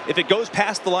Syracuse, if it goes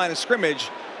past the line of scrimmage,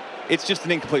 it's just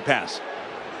an incomplete pass.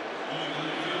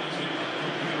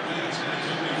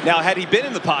 Now, had he been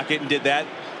in the pocket and did that,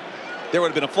 there would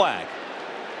have been a flag.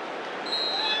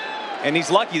 And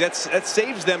he's lucky. That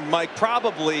saves them, Mike,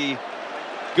 probably,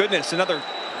 goodness, another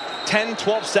 10,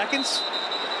 12 seconds.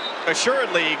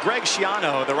 Assuredly, Greg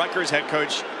Schiano, the Rutgers head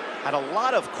coach, had a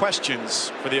lot of questions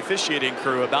for the officiating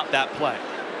crew about that play.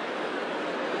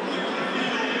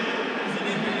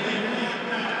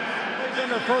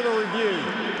 Under further review.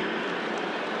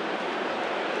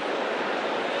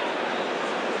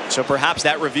 So perhaps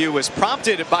that review was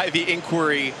prompted by the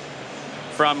inquiry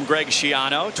from Greg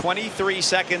Schiano. 23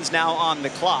 seconds now on the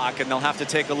clock, and they'll have to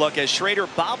take a look as Schrader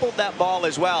bobbled that ball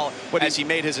as well as he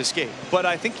made his escape. But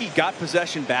I think he got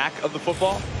possession back of the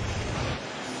football.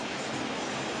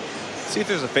 See if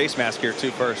there's a face mask here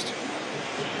too first.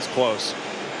 It's close.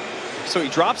 So he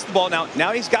drops the ball now.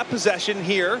 Now he's got possession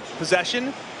here.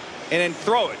 Possession. And then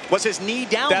throw it. Was his knee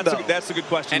down, though? That's a good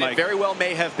question, and Mike. It very well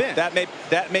may have been. That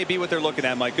may be what they're looking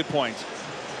at, Mike. Good point.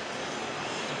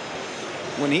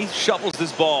 When he shuffles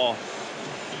this ball.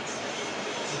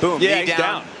 Boom, yeah, knee he's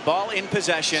down. Ball in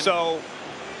possession. So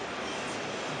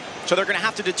they're going to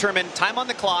have to determine time on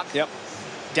the clock. Yep.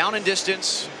 Down in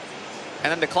distance.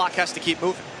 And then the clock has to keep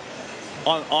moving.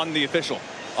 On the official.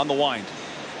 On the wind.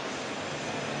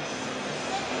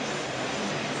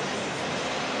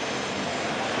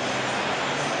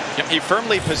 Yep, he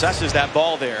firmly possesses that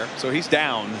ball there. So he's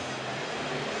down.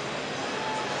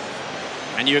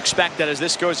 And you expect that as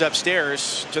this goes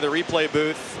upstairs to the replay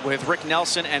booth with Rick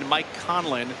Nelson and Mike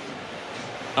Conlon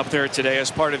up there today as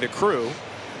part of the crew,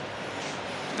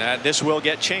 that this will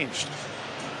get changed.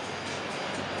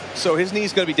 So his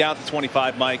knee's going to be down to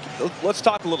 25, Mike. Let's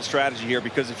talk a little strategy here,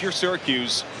 because if you're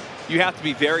Syracuse, you have to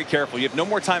be very careful. You have no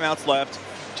more timeouts left.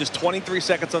 Just 23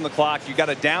 seconds on the clock. You got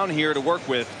a down here to work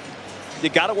with. You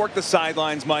got to work the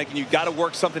sidelines, Mike, and you got to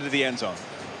work something to the end zone.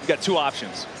 You got two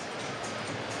options.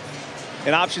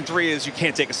 And option 3 is you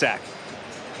can't take a sack.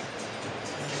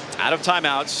 Out of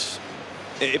timeouts.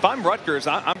 If I'm Rutgers,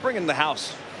 I'm bringing the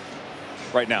house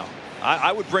right now.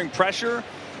 I would bring pressure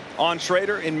on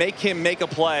Schrader and make him make a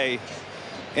play.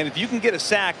 And if you can get a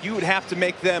sack, you would have to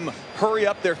make them hurry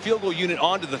up their field goal unit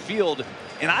onto the field.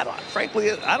 And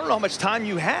frankly, I don't know how much time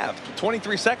you have.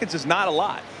 23 seconds is not a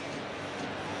lot.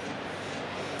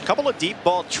 A couple of deep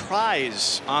ball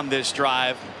tries on this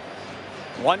drive.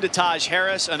 One to Taj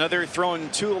Harris, another thrown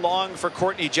too long for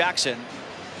Courtney Jackson.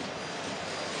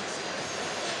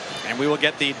 And we will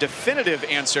get the definitive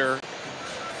answer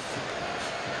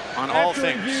on all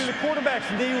things. After review, the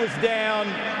quarterback's knee was down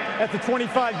at the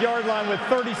 25-yard line with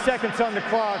 30 seconds on the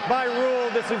clock. By rule,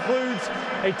 this includes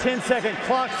a 10-second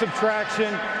clock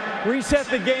subtraction. Reset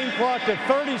the game clock to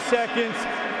 30 seconds.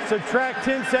 Subtract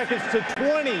 10 seconds to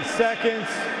 20 seconds,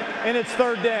 and it's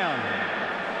third down.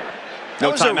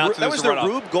 That was the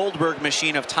Rube Goldberg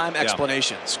machine of time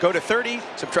explanations. Go to 30,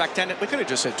 subtract 10. We could have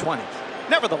just said 20.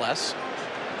 Nevertheless,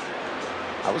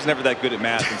 I was never that good at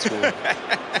math in school.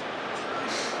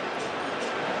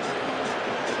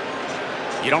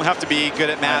 You don't have to be good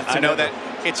at math to know that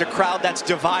it's a crowd that's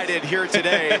divided here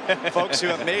today. Folks who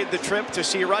have made the trip to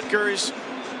see Rutgers,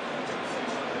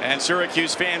 and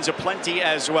Syracuse fans aplenty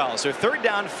as well. So third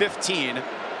down 15.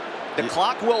 The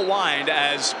clock will wind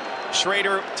as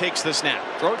Schrader takes the snap.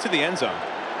 Throw it to the end zone.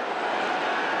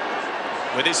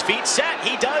 With his feet set,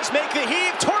 he does make the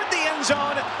heave toward the end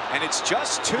zone, and it's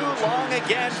just too long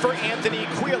again for Anthony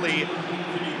Quealy.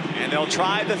 And they'll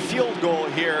try the field goal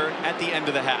here at the end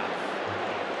of the half.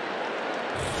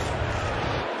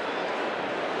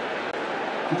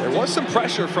 There was some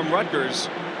pressure from Rutgers.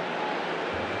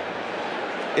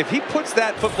 If he puts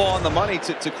that football on the money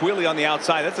to Quealy on the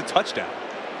outside, that's a touchdown.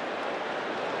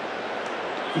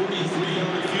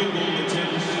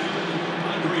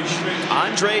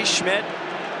 Andre Schmidt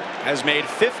has made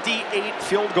 58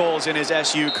 field goals in his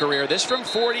SU career. This from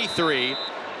 43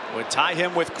 would tie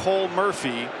him with Cole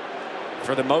Murphy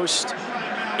for the most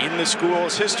in the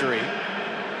school's history.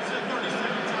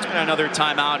 And another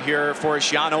timeout here for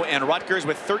Schiano and Rutgers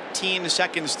with 13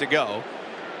 seconds to go.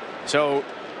 So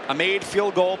a made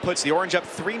field goal puts the Orange up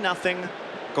 3-0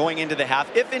 going into the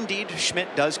half, if indeed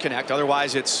Schmidt does connect.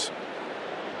 Otherwise, it's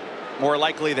more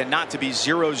likely than not to be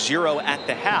 0-0 at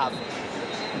the half.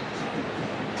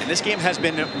 And this game has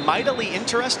been mightily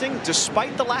interesting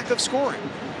despite the lack of scoring.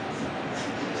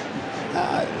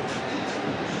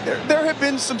 There have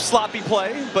been some sloppy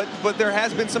play, but there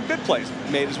has been some good plays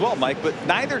made as well, Mike. But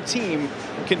neither team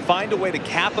can find a way to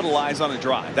capitalize on a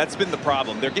drive. That's been the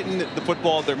problem. They're getting the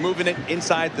football, they're moving it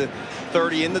inside the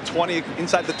 30, in the 20,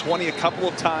 inside the 20 a couple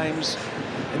of times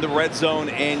in the red zone,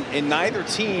 and neither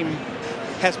team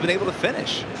has been able to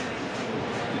finish.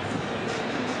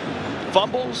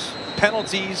 Fumbles,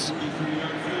 penalties.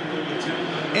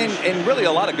 And really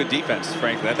a lot of good defense,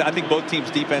 frankly. I think both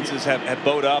teams' defenses have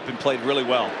bowed up and played really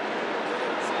well.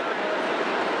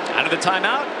 Out of the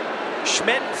timeout,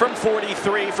 Schmidt from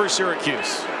 43 for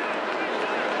Syracuse.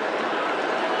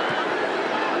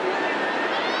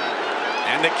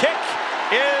 And the kick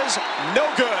is no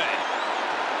good.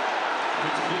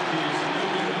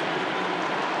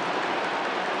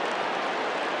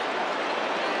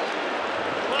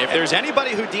 If there's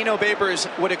anybody who Dino Babers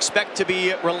would expect to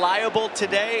be reliable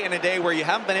today, in a day where you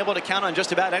haven't been able to count on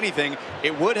just about anything,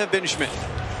 it would have been Schmidt.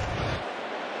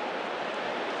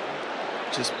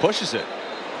 Just pushes it.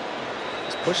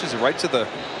 Just pushes it right to the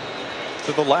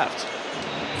left.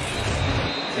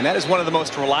 And that is one of the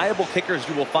most reliable kickers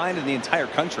you will find in the entire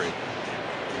country.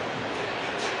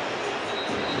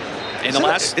 In the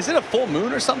last, is it a full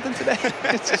moon or something today?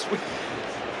 It's just weird.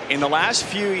 In the last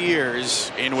few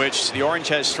years in which the Orange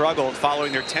has struggled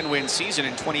following their 10-win season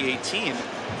in 2018,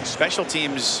 special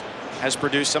teams has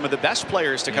produced some of the best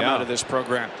players to come out of this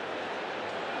program.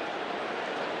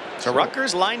 So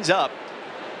Rutgers lines up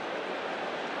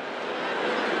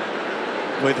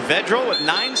with Vedral with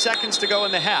 9 seconds to go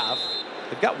in the half.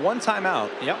 They've got one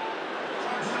timeout. Yep.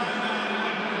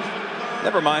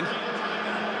 Never mind.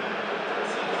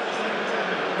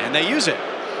 And they use it.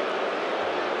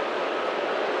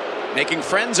 Making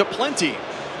friends aplenty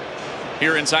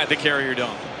here inside the Carrier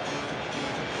Dome.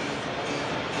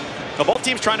 Well, both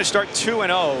teams trying to start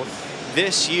 2-0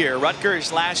 this year.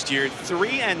 Rutgers last year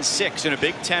 3-6 in a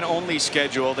Big Ten only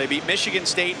schedule. They beat Michigan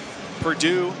State,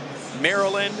 Purdue,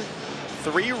 Maryland.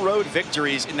 3 road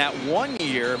victories in that 1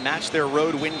 year, matched their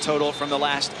road win total from the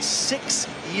last 6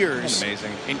 years. That's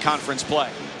amazing. In conference play.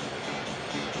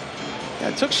 Yeah,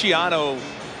 it took Schiano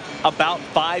about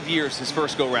 5 years his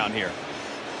first go round here.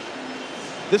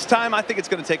 This time I think it's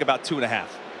going to take about 2.5.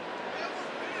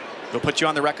 We'll put you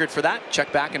on the record for that.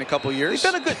 Check back in a couple years.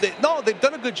 They've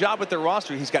done a good job with their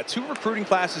roster. He's got 2 recruiting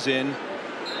classes in.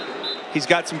 He's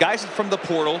got some guys from the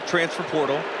portal, transfer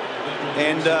portal,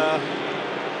 and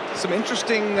some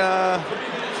interesting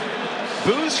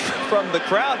boos from the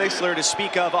crowd. They Whistler to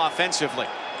speak of offensively.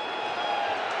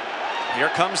 Here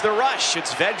comes the rush.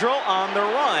 It's Vedral on the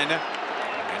run,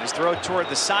 and his throw toward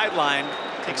the sideline.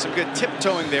 Takes some good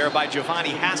tiptoeing there by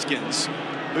Giovanni Haskins,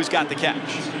 who's got the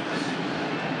catch.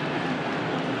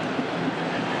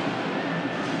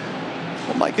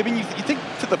 Well, Mike, I mean, you think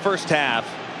to the first half,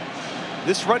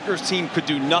 this Rutgers team could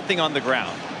do nothing on the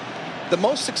ground. The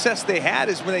most success they had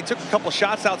is when they took a couple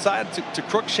shots outside to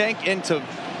Cruikshank and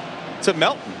to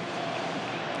Melton.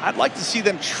 I'd like to see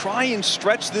them try and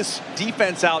stretch this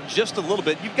defense out just a little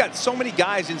bit. You've got so many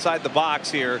guys inside the box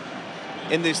here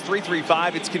in this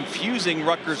 3-3-5. It's confusing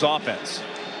Rutgers offense.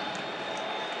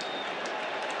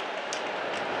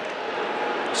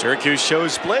 Syracuse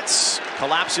shows blitz,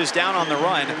 collapses down on the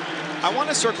run. I want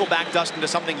to circle back, Dustin, to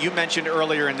something you mentioned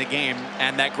earlier in the game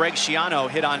and that Greg Schiano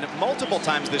hit on multiple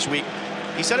times this week.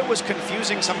 He said it was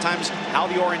confusing sometimes how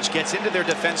the Orange gets into their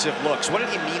defensive looks. What did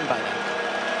he mean by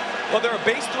that? Well, they're a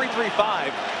base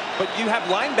 3-3-5, but you have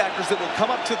linebackers that will come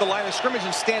up to the line of scrimmage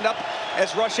and stand up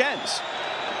as rush ends.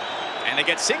 And they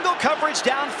get single coverage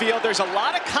downfield. There's a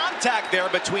lot of contact there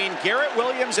between Garrett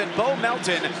Williams and Bo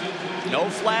Melton. No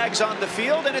flags on the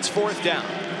field, and it's 4th down.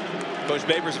 Coach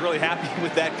Babers really happy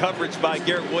with that coverage by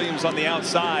Garrett Williams on the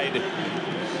outside.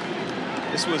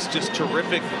 This was just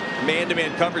terrific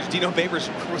man-to-man coverage. Dino Babers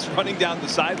was running down the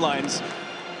sidelines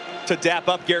to dap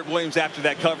up Garrett Williams after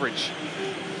that coverage.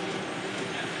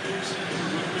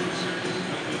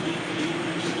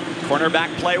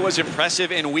 Cornerback play was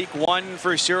impressive in week 1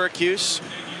 for Syracuse.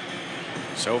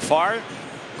 So far,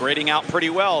 grading out pretty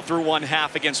well through 1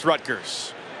 half against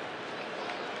Rutgers.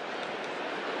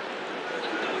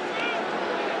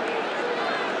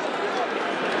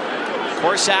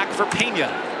 Corsack for Pena.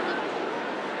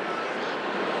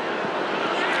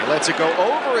 He lets it go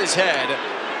over his head,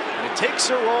 and it takes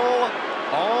a roll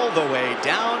all the way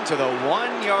down to the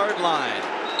 1-yard line.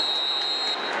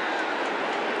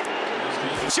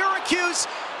 Syracuse,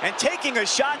 and taking a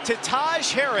shot to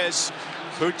Taj Harris,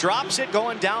 who drops it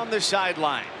going down the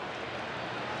sideline.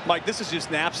 Mike, this is just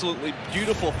an absolutely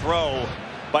beautiful throw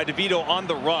by DeVito on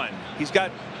the run. He's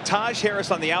got Taj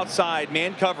Harris on the outside,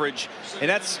 man coverage, and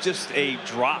that's just a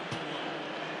drop.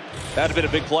 That would have been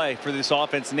a big play for this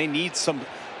offense, and they need some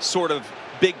sort of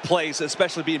big plays,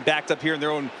 especially being backed up here in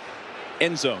their own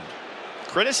end zone.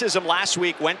 Criticism last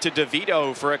week went to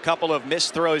DeVito for a couple of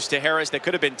missed throws to Harris that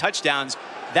could have been touchdowns.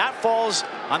 That falls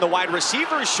on the wide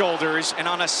receiver's shoulders, and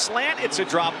on a slant, it's a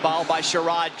drop ball by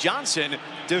Sherrod Johnson.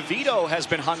 DeVito has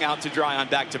been hung out to dry on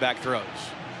back-to-back throws.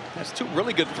 That's 2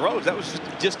 really good throws. That was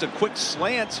just a quick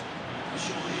slant.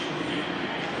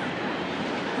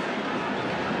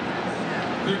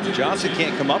 Johnson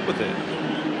can't come up with it.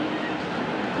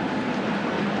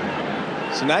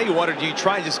 So now you wonder, do you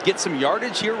try and just get some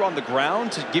yardage here on the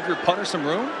ground to give your punter some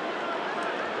room?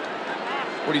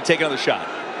 Or do you take another shot?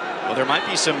 Well, there might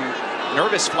be some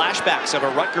nervous flashbacks of a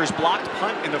Rutgers blocked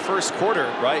punt in the first quarter.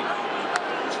 Right.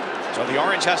 So the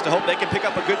Orange has to hope they can pick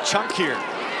up a good chunk here.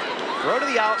 Throw to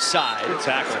the outside. Good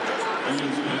tackle.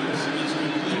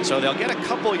 So they'll get a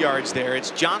couple yards there.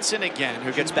 It's Johnson again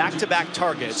who gets back-to-back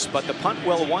targets, but the punt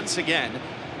will once again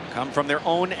come from their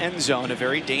own end zone. A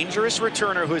very dangerous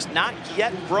returner who has not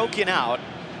yet broken out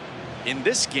in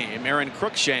this game, Aaron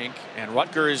Cruikshank, and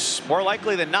Rutgers, more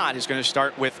likely than not, is going to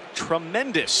start with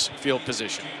tremendous field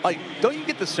position. Like, don't you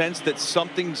get the sense that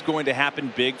something's going to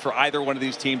happen big for either one of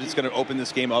these teams that's going to open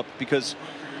this game up? Because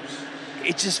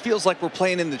it just feels like we're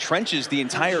playing in the trenches the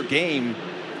entire game.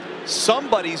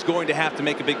 Somebody's going to have to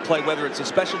make a big play, whether it's a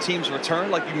special teams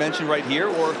return like you mentioned right here,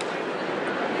 or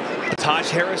Taj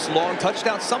Harris long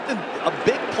touchdown. Something, a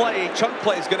big play, chunk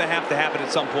play is going to happen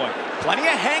at some point. Plenty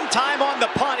of hang time on the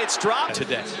punt. It's dropped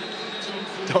today.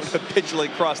 Don't habitually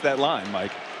cross that line,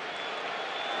 Mike.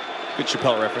 Good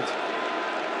Chappelle reference.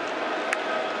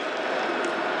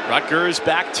 Rutgers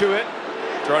back to it.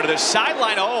 Throw to the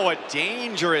sideline. Oh, a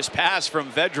dangerous pass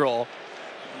from Vedral,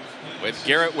 with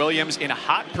Garrett Williams in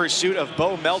hot pursuit of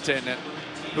Bo Melton,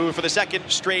 who for the second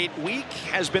straight week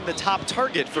has been the top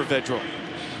target for Vedral.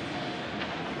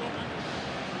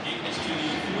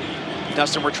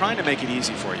 Dustin, we're trying to make it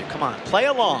easy for you. Come on, play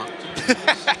along.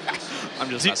 I'm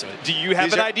just messing with you. Do you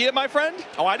have an idea, my friend?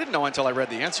 Oh, I didn't know until I read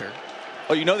the answer.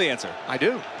 Oh, you know the answer? I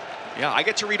do. Yeah, I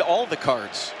get to read all the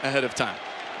cards ahead of time.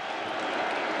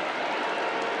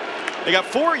 They got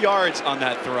 4 yards on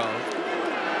that throw.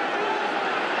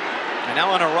 And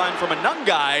now on a run from a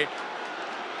Nungai.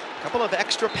 A couple of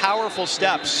extra powerful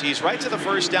steps. He's right to the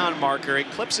first down marker. He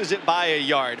clipses it by a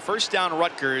yard. First down,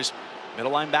 Rutgers.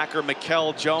 Middle linebacker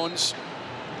Mikel Jones.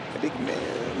 I think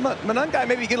Nungai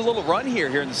maybe get a little run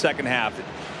here in the second half.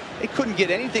 They couldn't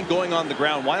get anything going on the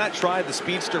ground. Why not try the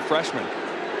speedster freshman?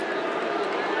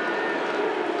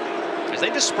 As they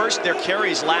dispersed their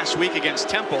carries last week against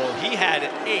Temple, he had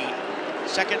 8,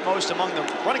 second most among the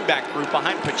running back group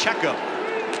behind Pacheco.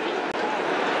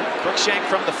 Cruikshank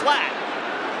from the flat.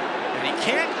 And he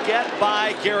can't get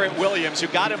by Garrett Williams, who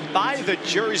got him by the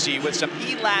jersey with some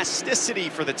elasticity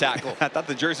for the tackle. I thought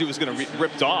the jersey was going to be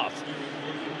ripped off.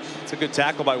 It's a good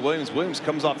tackle by Williams. Williams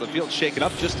comes off the field shaken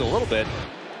up just a little bit.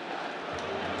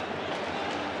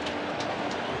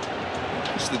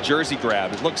 Just the jersey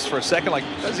grab. It looks for a second like,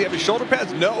 does he have his shoulder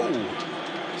pads? No.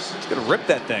 He's going to rip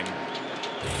that thing.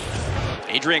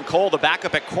 Adrian Cole, the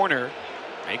backup at corner,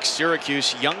 makes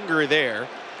Syracuse younger there.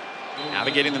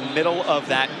 Navigating the middle of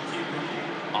that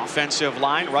offensive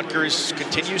line. Rutgers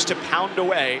continues to pound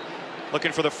away,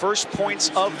 looking for the first points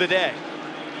of the day.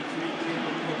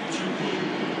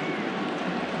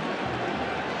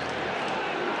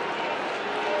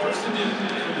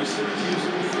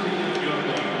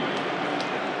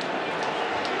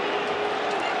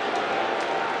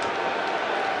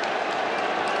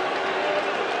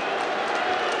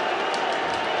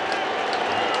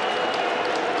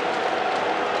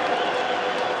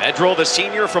 Vedral, the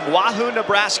senior from Wahoo,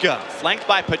 Nebraska, flanked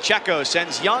by Pacheco,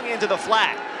 sends Young into the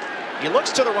flat. He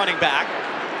looks to the running back,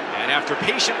 and after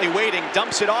patiently waiting,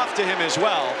 dumps it off to him as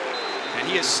well. And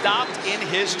he is stopped in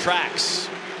his tracks.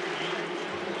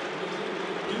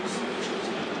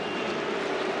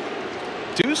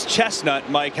 Deuce Chestnut,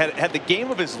 Mike, had the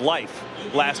game of his life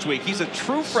last week. He's a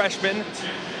true freshman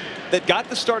that got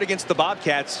the start against the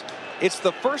Bobcats. It's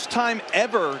the first time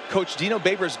ever Coach Dino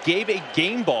Babers gave a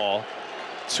game ball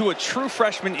to a true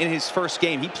freshman in his first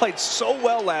game. He played so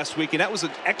well last week, and that was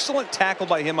an excellent tackle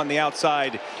by him on the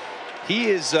outside.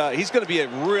 He's going to be a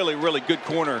really, really good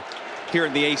corner here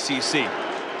in the ACC.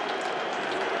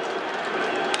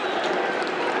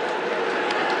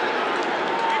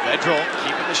 Vedral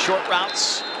keeping the short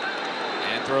routes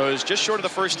and throws just short of the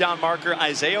first down marker,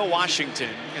 Isaiah Washington.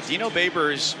 And Dino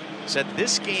Babers said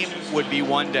this game would be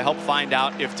one to help find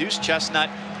out if Deuce Chestnut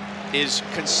is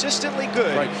consistently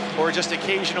good or just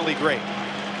occasionally great.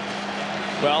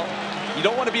 Well, you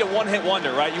don't want to be a one-hit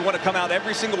wonder, right? You want to come out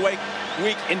every single week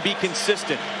and be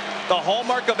consistent. The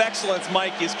hallmark of excellence,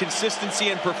 Mike, is consistency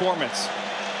and performance.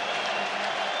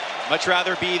 Much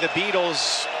rather be the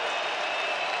Beatles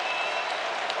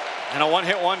and a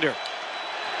one-hit wonder.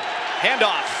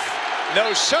 Handoff.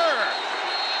 No, sir.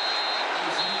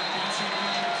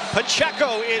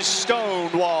 Pacheco is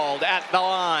stonewalled at the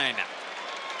line.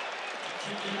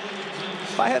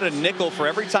 If I had a nickel for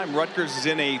every time Rutgers is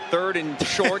in a 3rd and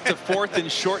short to 4th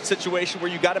and short situation where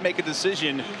you got to make a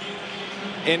decision,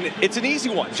 And it's an easy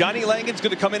one. Johnny Langan's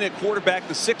going to come in at quarterback,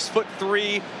 the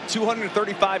 6'3",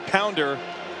 235-pounder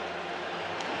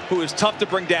who is tough to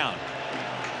bring down.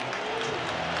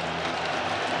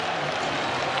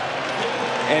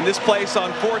 And this place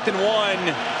on 4th and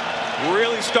 1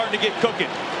 really starting to get cooking.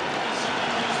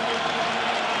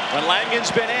 When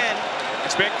Langan's been in,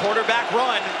 it's been quarterback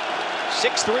run.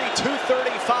 6'3",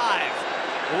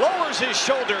 235. Lowers his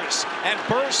shoulders and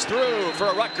bursts through for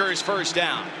a Rutgers first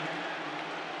down.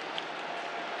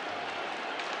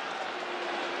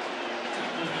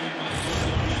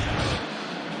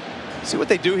 See what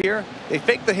they do here? They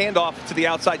fake the handoff to the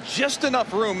outside, just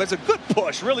enough room. It's a good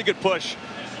push, really good push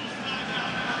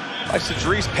by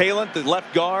Cedrice Palant, the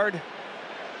left guard.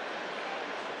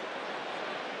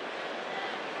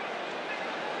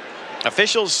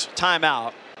 Officials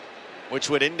timeout, which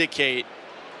would indicate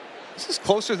this is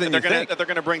closer than you think. That they're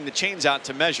going to bring the chains out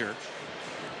to measure.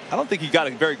 I don't think he got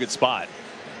a very good spot.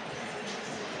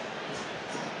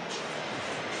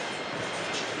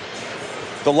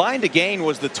 The line to gain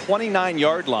was the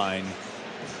 29-yard line,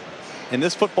 and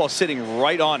this football sitting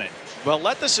right on it. Well,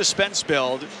 let the suspense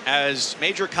build as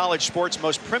major college sports'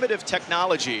 most primitive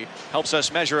technology helps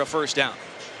us measure a first down.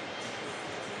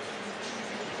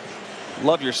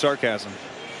 Love your sarcasm.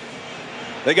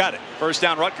 They got it. First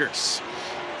down, Rutgers.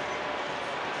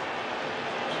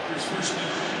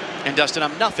 And Dustin,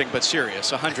 I'm nothing but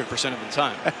serious 100% of the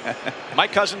time.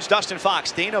 Mike Cousins, Dustin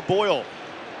Fox, Dana Boyle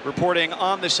reporting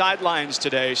on the sidelines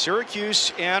today.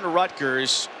 Syracuse and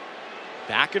Rutgers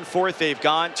back and forth. They've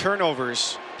gone.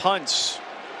 Turnovers, punts,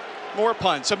 more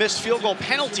punts, a missed field goal,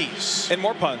 penalties, and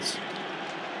more punts.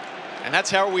 And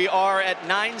that's how we are at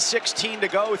 9:16 to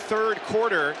go, third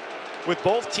quarter, with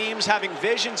both teams having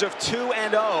visions of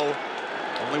 2-0.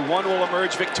 Only one will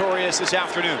emerge victorious this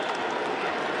afternoon.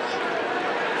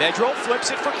 Vedral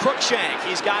flips it for Cruikshank.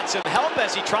 He's got some help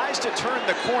as he tries to turn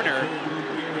the corner.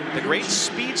 The great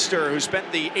speedster who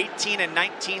spent the 18 and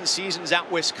 19 seasons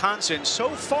at Wisconsin, so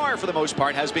far for the most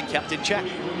part has been kept in check.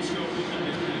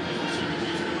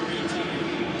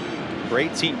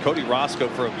 Great team. Cody Roscoe,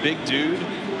 for a big dude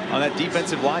on that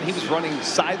defensive line. He was running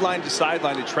sideline to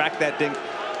sideline to track that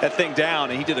thing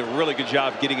down, and he did a really good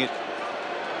job getting it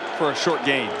for a short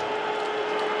gain.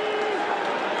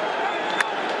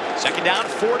 Second down,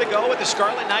 4 to go with the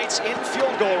Scarlet Knights in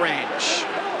field goal range.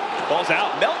 Ball's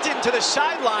out. Melton to the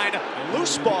sideline.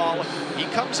 Loose ball. He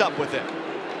comes up with it.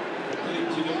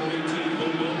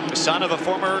 The son of a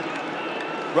former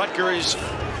Rutgers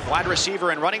wide receiver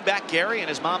and running back Gary, and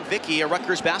his mom Vicky, a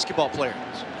Rutgers basketball player.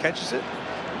 Catches it.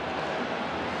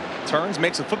 Turns,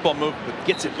 makes a football move, but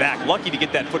gets it back. Lucky to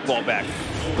get that football back.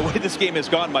 The way this game has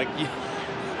gone, Mike,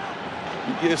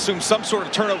 you assume some sort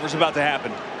of turnover is about to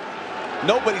happen.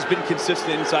 Nobody's been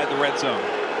consistent inside the red zone.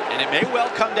 And it may well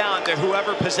come down to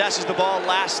whoever possesses the ball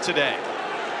last today.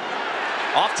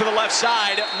 Off to the left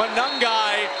side,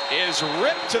 Manungai is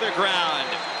ripped to the ground.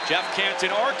 Jeff Canton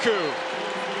Arku.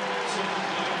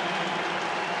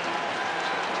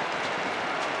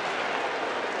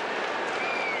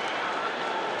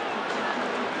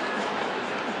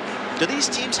 Do these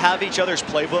teams have each other's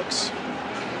playbooks?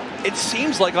 It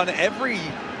seems like on every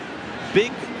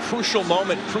big crucial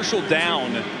moment, crucial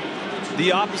down,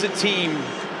 the opposite team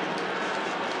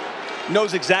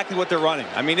knows exactly what they're running.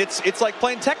 I mean, it's like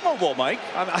playing Tecmo Bowl, Mike.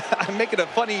 I'm making a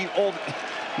funny old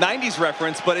 90s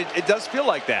reference, but it does feel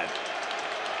like that.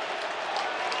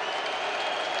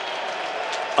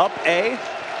 Up A. Here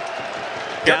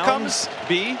Down comes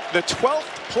B. The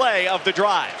 12th play of the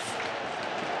drive.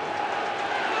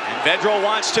 And Vedral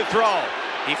wants to throw.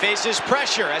 He faces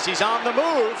pressure as he's on the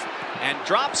move and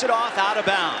drops it off out of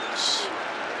bounds.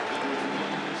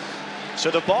 So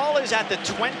the ball is at the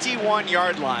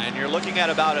 21-yard line. You're looking at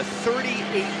about a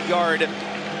 38-yard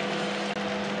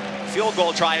field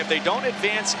goal try if they don't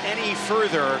advance any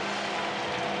further.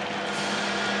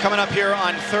 Coming up here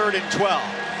on 3rd and 12.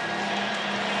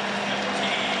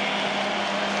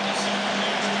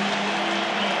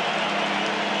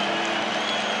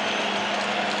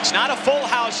 It's not a full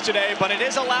house today, but it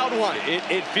is a loud one.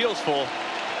 It feels full,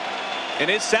 and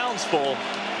it sounds full.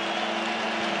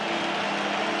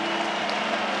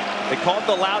 They call it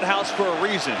the Loud House for a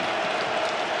reason.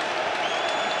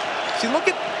 See, look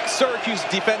at Syracuse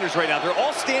defenders right now. They're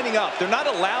all standing up. They're not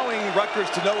allowing Rutgers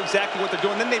to know exactly what they're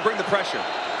doing. Then they bring the pressure.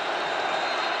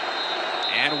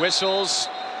 And whistles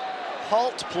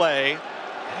halt play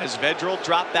as Vedral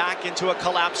dropped back into a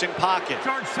collapsing pocket.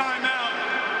 Charge timeout.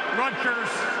 Rutgers,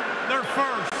 they're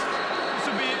first. This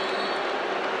will be it.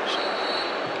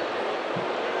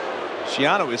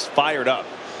 Schiano is fired up.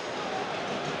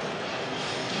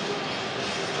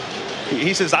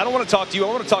 He says, I don't want to talk to you. I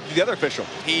want to talk to the other official.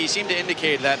 He seemed to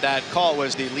indicate that that call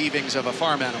was the leavings of a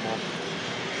farm animal.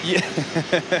 Yeah.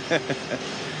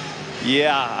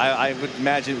 Yeah, I would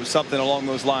imagine it was something along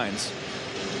those lines.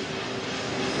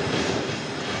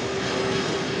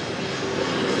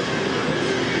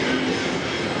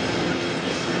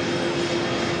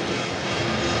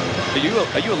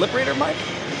 Are you a liberator, Mike?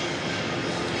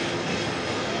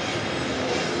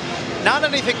 Not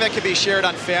anything that can be shared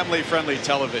on family-friendly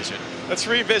television. Let's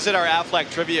revisit our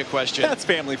Affleck trivia question. That's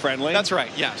family-friendly. That's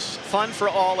right, yes. Fun for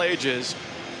all ages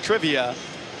trivia.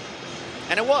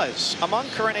 And it was. Among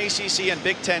current ACC and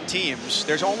Big Ten teams,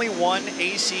 there's only one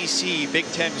ACC Big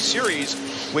Ten series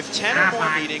with 10 or more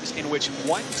meetings in which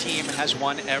one team has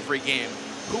won every game.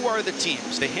 Who are the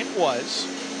teams? The hint was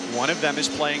one of them is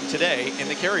playing today in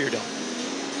the Carrier Dome.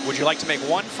 Would you like to make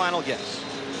one final guess?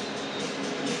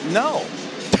 No.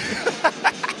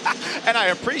 And I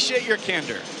appreciate your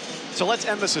candor. So let's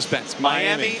end the suspense.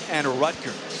 Miami and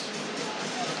Rutgers.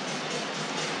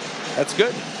 That's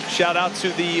good. Shout out to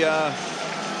the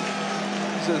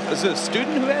is it a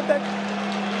student who had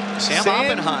that? Sam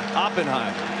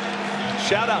Oppenheim.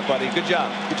 Shout out, buddy. Good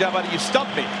job. Good job, buddy. You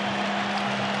stumped me.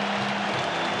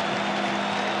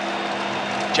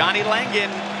 Johnny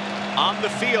Langan on the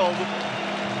field,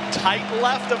 tight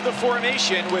left of the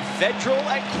formation with Vedral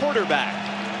at quarterback.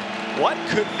 What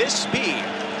could this be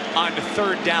on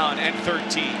 3rd down and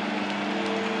 13?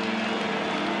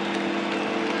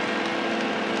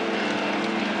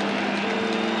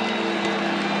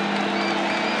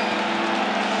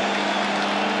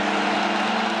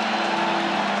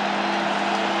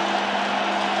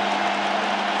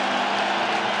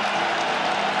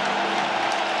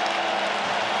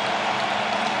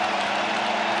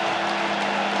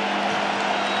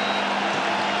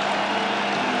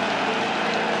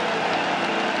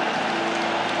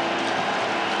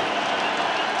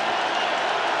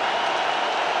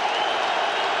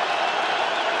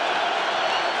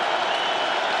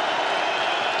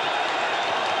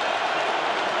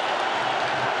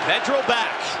 Vedral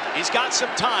back. He's got some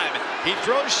time. He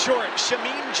throws short.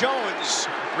 Shameen Jones,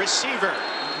 receiver.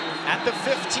 At the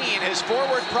 15, his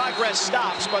forward progress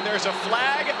stops, but there's a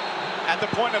flag at the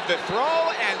point of the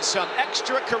throw and some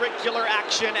extracurricular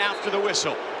action after the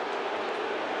whistle.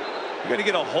 You're going to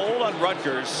get a hold on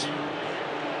Rutgers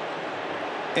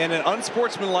and an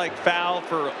unsportsmanlike foul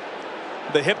for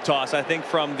the hip toss, I think,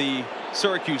 from the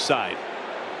Syracuse side,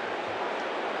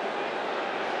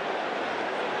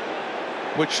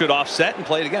 which should offset and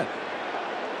play it again,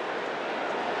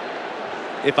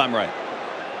 if I'm right.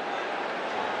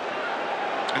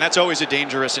 And that's always a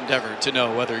dangerous endeavor to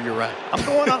know whether you're right. I'm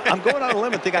going on a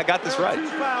limb and think I got this right. 2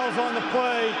 fouls on the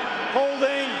play.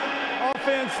 Holding,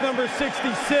 offense number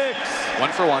 66.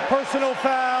 1 for 1. Personal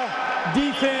foul,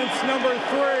 defense number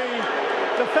 3.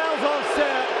 The foul's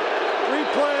offset.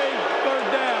 Replay,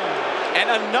 3rd down. And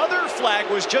another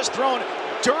flag was just thrown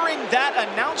during that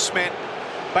announcement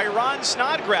by Ron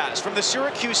Snodgrass from the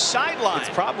Syracuse sideline. It's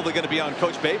probably going to be on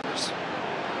Coach Babers.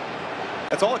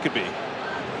 That's all it could be.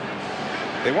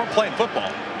 They weren't playing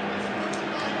football.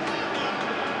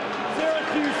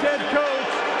 Syracuse head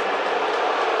coach.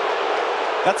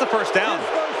 That's a first down. His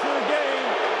first of the game.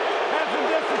 Half the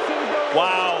distance to the goal.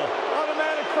 Wow.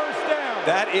 Automatic first down.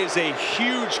 That is a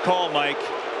huge call, Mike.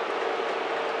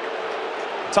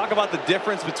 Talk about the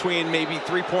difference between maybe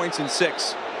 3 points and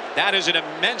 6. That is an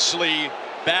immensely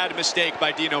bad mistake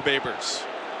by Dino Babers.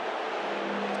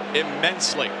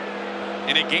 Immensely.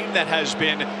 In a game that has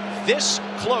been this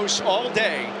close all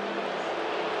day.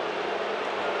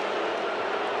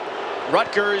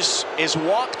 Rutgers is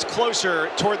walked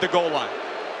closer toward the goal line.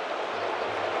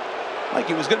 Like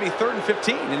it was going to be 3rd and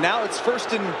 15, and now it's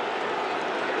 1st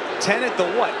and 10 at the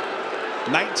what?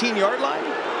 19-yard line?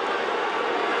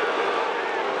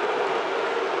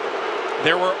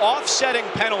 There were offsetting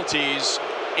penalties.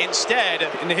 Instead,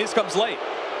 and his comes late.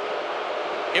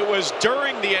 It was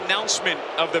during the announcement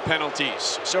of the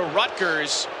penalties. So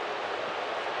Rutgers,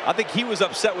 I think he was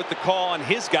upset with the call on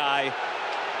his guy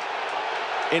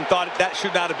and thought that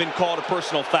should not have been called a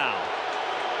personal foul.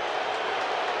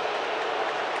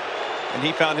 And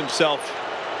he found himself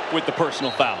with the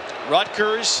personal foul.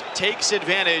 Rutgers takes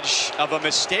advantage of a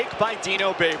mistake by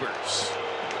Dino Babers.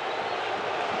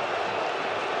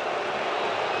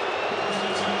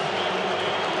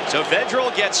 So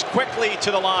Vedral gets quickly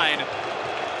to the line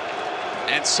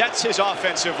and sets his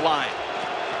offensive line.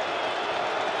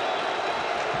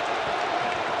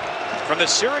 From the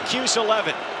Syracuse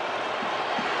 11.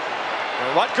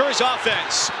 The Rutgers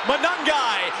offense.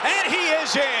 Monungai, and he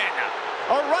is in.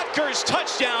 A Rutgers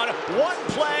touchdown, 1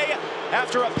 play,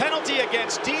 After a penalty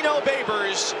against Dino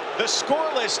Babers, the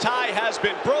scoreless tie has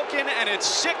been broken, and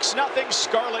it's 6-0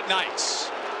 Scarlet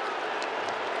Knights.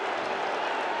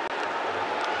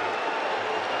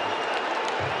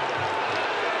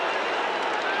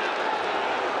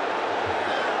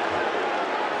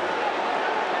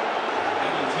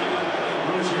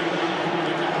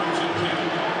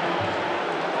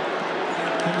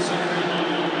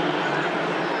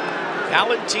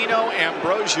 Valentino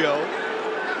Ambrosio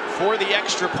for the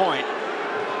extra point.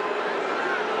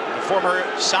 The former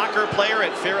soccer player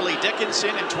at Fairleigh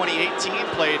Dickinson in 2018,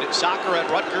 played soccer at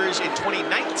Rutgers in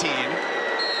 2019,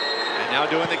 and now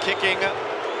doing the kicking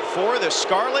for the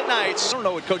Scarlet Knights. I don't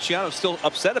know what Coach Schiano's still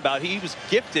upset about. He was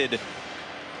gifted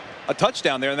a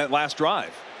touchdown there in that last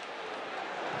drive.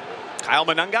 Kyle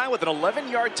Monangai with an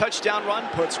 11-yard touchdown run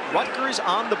puts Rutgers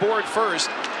on the board first.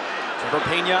 Trevor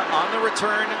Pena on the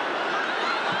return.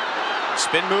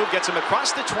 Spin move gets him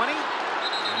across the 20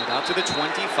 and out to the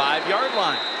 25-yard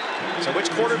line. So which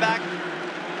quarterback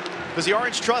does the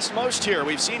Orange trust most here?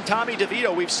 We've seen Tommy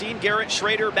DeVito. We've seen Garrett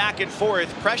Schrader back and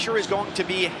forth. Pressure is going to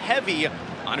be heavy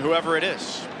on whoever it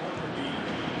is.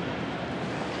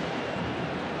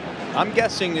 I'm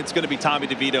guessing it's going to be Tommy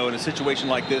DeVito in a situation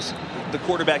like this. The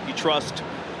quarterback you trust,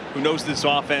 who knows this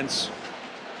offense.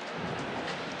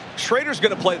 Schrader's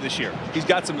going to play this year. He's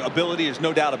got some ability, there's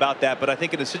no doubt about that. But I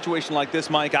think in a situation like this,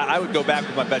 Mike, I would go back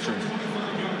with my veteran.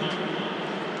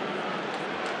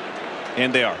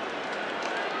 And they are.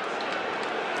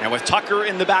 And with Tucker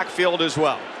in the backfield as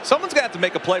well. Someone's going to have to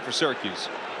make a play for Syracuse.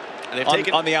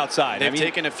 They've on the outside. They've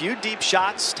taken a few deep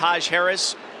shots. Taj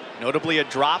Harris, notably a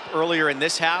drop earlier in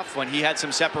this half when he had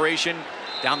some separation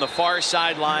down the far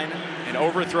sideline. An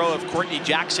overthrow of Courtney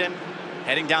Jackson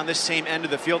heading down this same end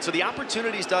of the field. So the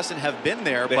opportunities, Dustin, have been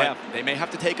there, but they may have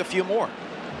to take a few more.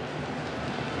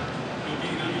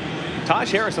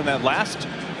 Taj Harris on that last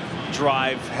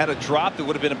drive had a drop that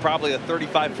would have been probably a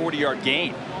 35-40-yard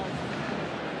gain.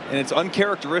 And it's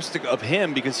uncharacteristic of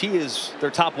him because he is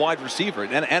their top wide receiver,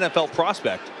 an NFL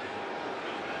prospect.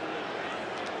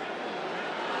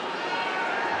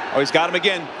 Oh, he's got him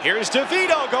again. Here's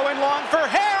DeVito going long for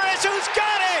Harris, who's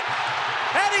got it!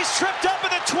 And he's tripped up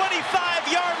at the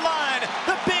 25-yard line.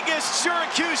 The biggest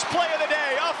Syracuse play of the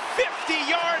day, a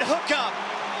 50-yard hookup.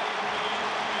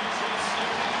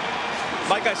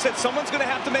 Like I said, someone's going to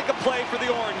have to make a play for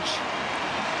the Orange.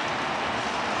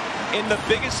 In the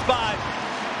biggest spot.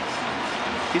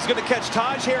 He's going to catch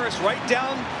Taj Harris right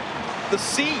down the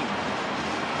seam.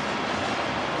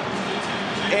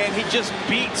 And he just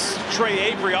beats Trey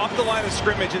Avery off the line of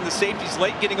scrimmage, and the safety's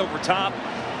late getting over top.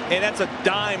 And that's a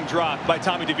dime drop by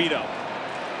Tommy DeVito.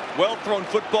 Well thrown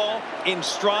football in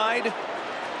stride.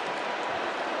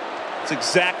 It's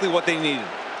exactly what they needed.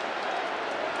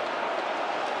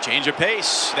 Change of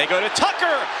pace. They go to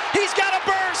Tucker. He's got a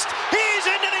burst. He's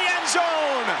into the end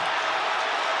zone.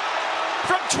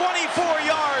 From 24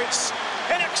 yards.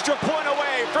 An extra point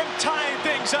away from tying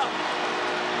things up.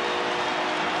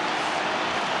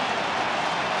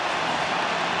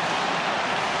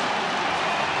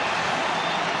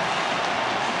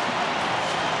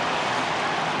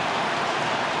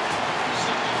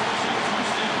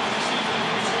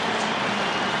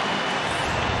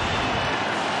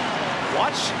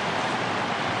 Watch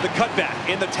the cutback,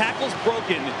 and the tackle's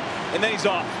broken, and then he's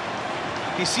off.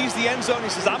 He sees the end zone. He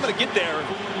says, I'm going to get there.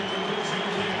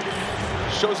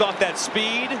 Shows off that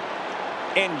speed,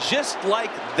 and just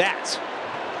like that,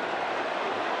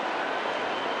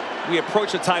 we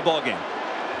approach a tie ball game.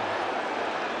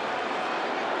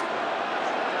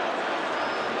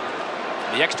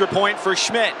 The extra point for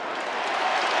Schmidt.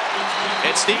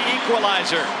 It's the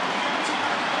equalizer.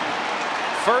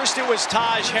 First it was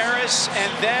Taj Harris,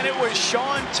 and then it was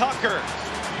Sean Tucker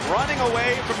running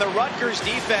away from the Rutgers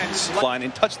defense. Line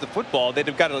and touch the football. They'd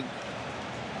have got a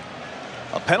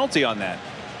penalty on that.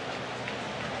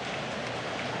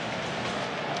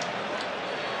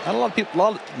 Not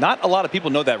a lot of people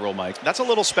know that rule, Mike. That's a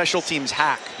little special teams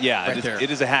hack. Yeah, right there.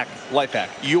 It is a hack, life hack.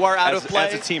 You are out of play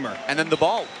as a teamer, and then the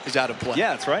ball is out of play.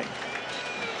 Yeah, that's right.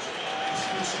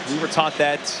 We were taught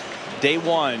that day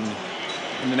one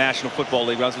in the National Football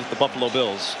League. I was with the Buffalo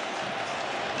Bills.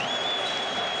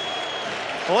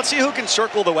 Well, let's see who can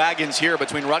circle the wagons here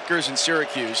between Rutgers and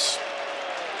Syracuse.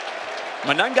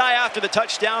 Monangai, after the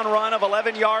touchdown run of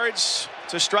 11 yards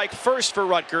to strike first for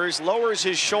Rutgers, lowers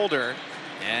his shoulder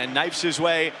and knifes his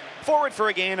way forward for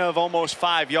a gain of almost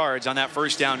 5 yards on that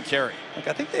first down carry. Look,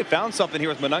 I think they found something here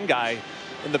with Monangai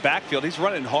in the backfield. He's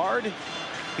running hard.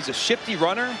 He's a shifty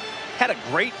runner. Had a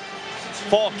great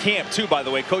fall camp too, by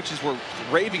the way. Coaches were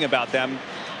raving about them.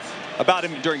 about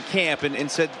him during camp and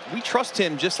said, we trust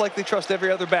him just like they trust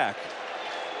every other back.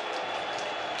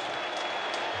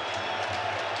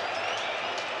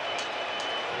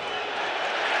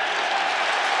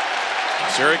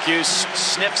 Syracuse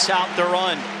sniffs out the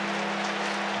run.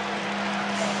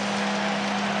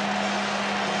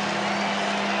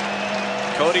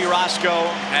 Cody Roscoe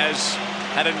has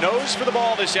had a nose for the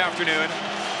ball this afternoon.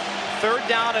 3rd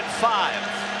down and 5.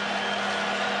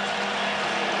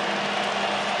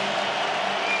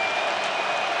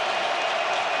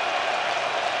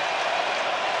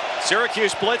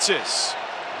 Syracuse blitzes.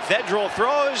 Vedral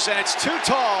throws, and it's too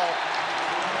tall.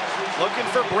 Looking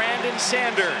for Brandon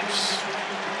Sanders.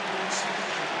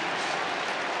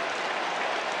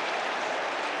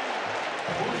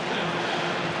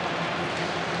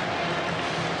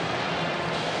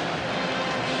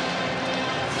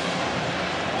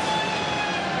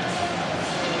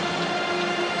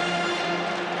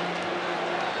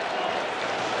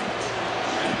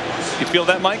 You feel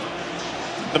that, Mike?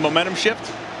 The momentum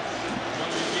shift?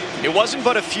 It wasn't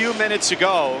but a few minutes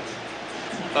ago.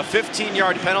 A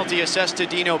 15-yard penalty assessed to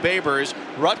Dino Babers.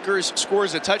 Rutgers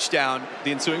scores a touchdown.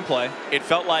 The ensuing play. It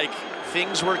felt like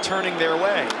things were turning their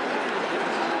way.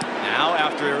 Now,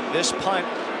 after this punt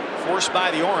forced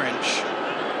by the Orange,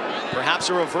 perhaps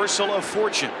a reversal of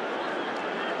fortune.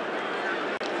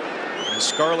 The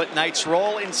Scarlet Knights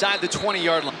roll inside the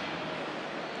 20-yard line.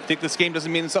 Think this game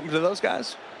doesn't mean something to those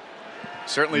guys?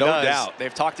 Certainly no does. doubt.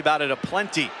 They've talked about it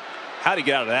aplenty. How do you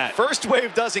get out of that? First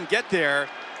wave doesn't get there,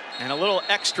 and a little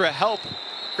extra help.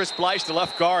 Chris Bleich, the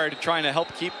left guard, trying to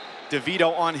help keep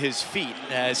DeVito on his feet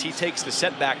as he takes the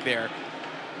setback there.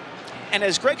 And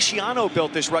as Greg Schiano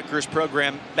built this Rutgers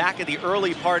program back in the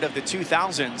early part of the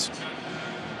 2000s,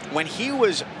 when he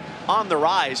was on the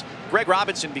rise, Greg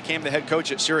Robinson became the head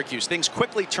coach at Syracuse. Things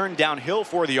quickly turned downhill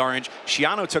for the Orange.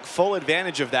 Schiano took full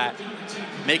advantage of that,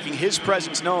 making his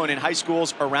presence known in high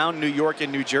schools around New York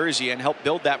and New Jersey, and helped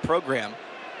build that program.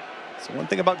 So one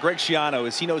thing about Greg Schiano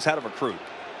is he knows how to recruit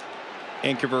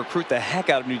and can recruit the heck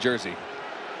out of New Jersey.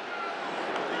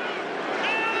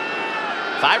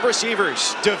 5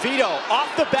 receivers. DeVito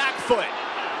off the back foot,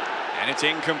 and it's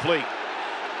incomplete.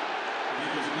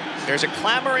 There's a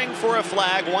clamoring for a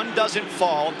flag. One doesn't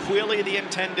fall. Quealy the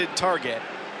intended target.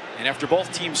 And after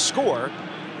both teams score,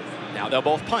 now they'll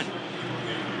both punt.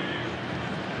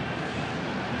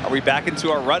 Are we back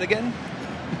into our rut again?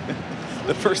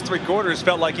 The first 3 quarters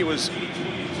felt like it was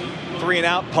 3 and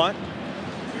out punt,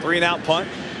 3 and out punt,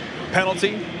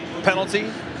 penalty, penalty,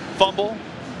 fumble,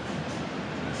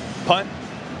 punt.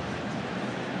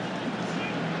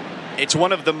 It's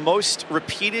one of the most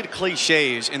repeated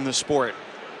cliches in the sport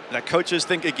that coaches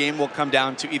think a game will come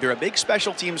down to either a big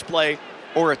special teams play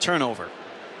or a turnover.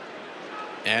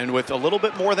 And with a little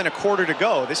bit more than a quarter to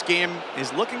go, this game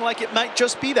is looking like it might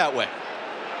just be that way.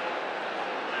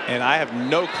 And I have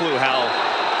no clue how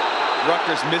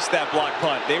Rutgers missed that block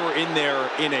punt. They were in there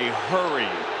in a hurry.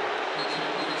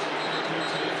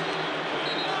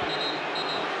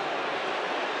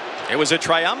 It was a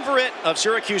triumvirate of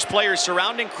Syracuse players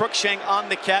surrounding Cruikshank on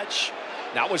the catch.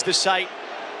 That was the site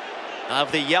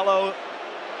of the yellow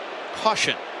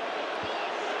caution.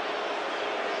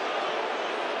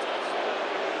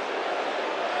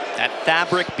 That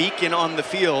fabric beacon on the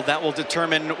field, that will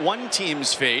determine one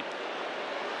team's fate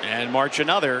and march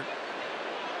another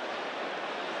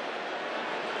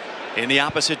in the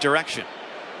opposite direction.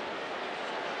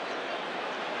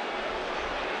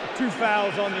 2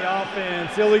 fouls on the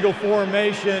offense, illegal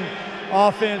formation,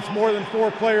 offense, more than 4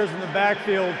 players in the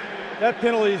backfield. That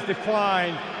penalty is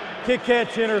declined. Kick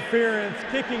catch interference,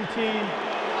 kicking team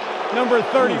number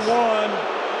 31,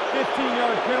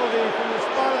 15-yard penalty from the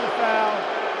spot of the foul,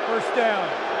 first down.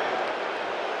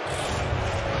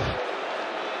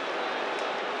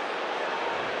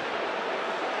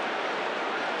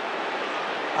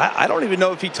 I don't even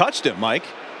know if he touched him, Mike.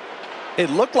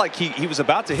 It looked like he was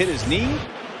about to hit his knee.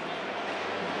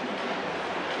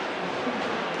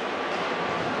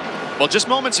 Well, just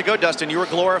moments ago, Dustin, you were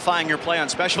glorifying your play on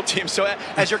special teams. So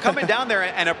as you're coming down there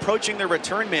and approaching the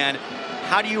return man,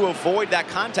 how do you avoid that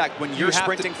contact when you're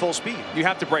sprinting full speed? You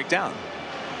have to break down.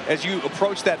 As you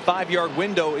approach that 5-yard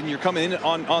window and you're coming in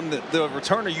on the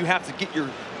returner, you have to get your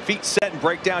feet set and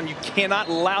break down. You cannot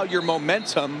allow your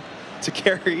momentum to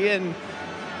carry in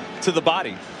to the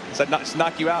body. So not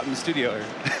knock you out in the studio here.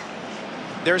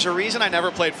 There's a reason I never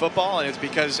played football, and it's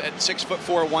because at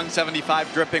 6'4",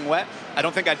 175, dripping wet, I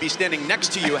don't think I'd be standing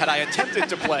next to you had I attempted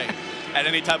to play at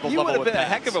any type of you level would have with been pads.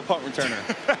 a heck of a punt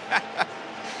returner.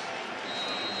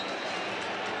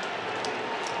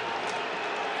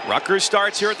 Rutgers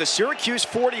starts here at the Syracuse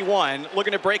 41,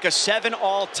 looking to break a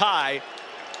 7-all tie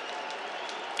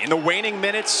in the waning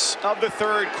minutes of the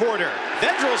third quarter.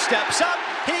 Vedral steps up.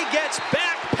 He gets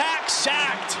backpack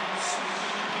sacked.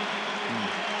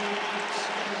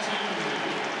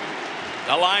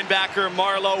 The linebacker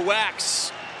Marlowe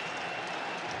Wax.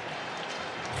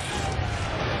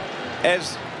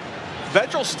 As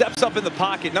Vedral steps up in the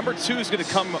pocket, number 2 is going to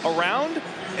come around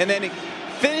and then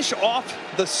finish off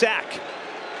the sack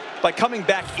by coming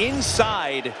back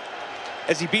inside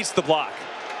as he beats the block.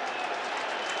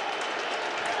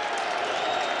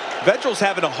 Vedral's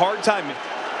having a hard time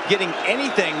getting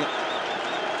anything,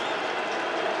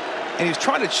 and he's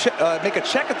trying to make a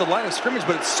check at the line of scrimmage,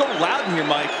 but it's so loud in here,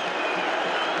 Mike.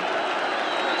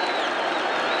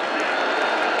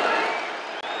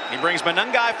 He brings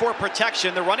Manungai for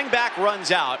protection. The running back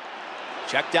runs out.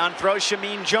 Check down throw,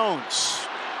 Shameen Jones.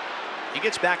 He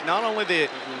gets back not only the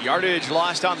yardage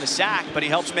lost on the sack, but he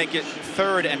helps make it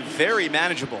third and very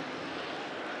manageable.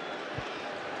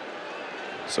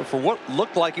 So for what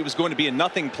looked like it was going to be a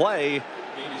nothing play,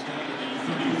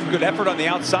 good effort on the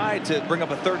outside to bring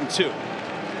up a 3rd and 2.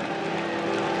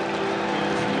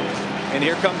 And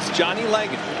here comes Johnny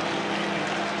Langan.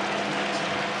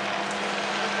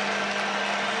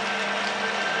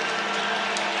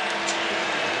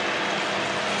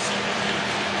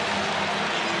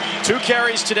 Two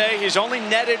carries today. He's only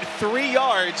netted 3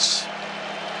 yards.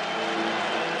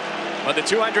 But the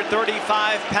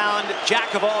 235-pound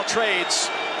jack of all trades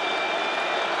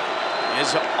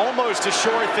is almost a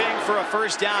sure thing for a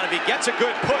first down if he gets a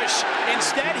good push.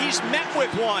 Instead, he's met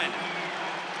with one.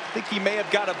 I think he may have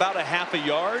got about a half a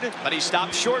yard. But he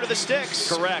stopped short of the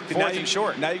sticks. Correct. Fourth and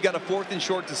short. Now you've got a 4th and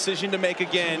short decision to make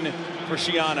again for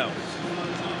Schiano.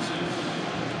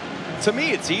 To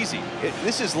me, it's easy.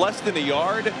 This is less than a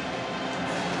yard.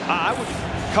 I would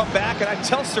come back and I'd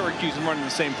tell Syracuse I'm running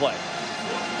the same play.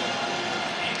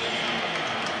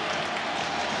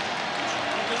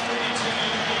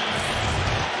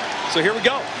 So here we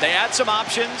go. They add some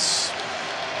options.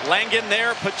 Langan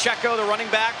there, Pacheco, the running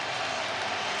back.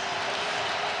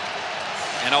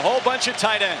 And a whole bunch of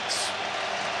tight ends.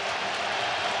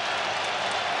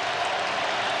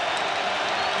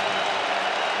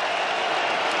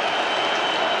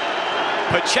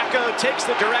 Pacheco takes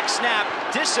the direct snap,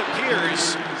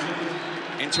 disappears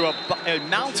into a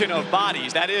mountain of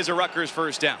bodies. That is a Rutgers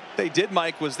first down. They did,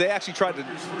 Mike, was they actually tried to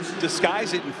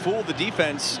disguise it and fool the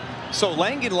defense. So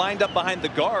Langan lined up behind the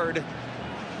guard,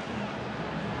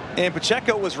 and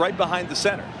Pacheco was right behind the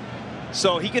center.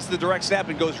 So he gets the direct snap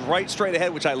and goes right straight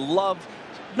ahead, which I love.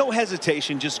 No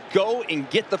hesitation, just go and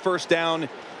get the first down,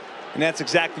 and that's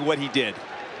exactly what he did.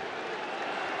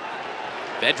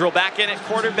 Vedral back in at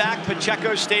quarterback.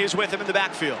 Pacheco stays with him in the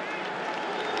backfield.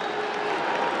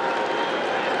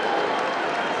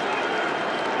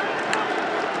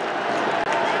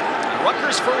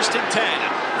 Rutgers 1st and 10.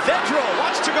 Vedral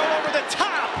wants to go over the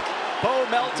top. Bo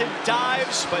Melton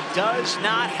dives, but does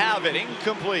not have it.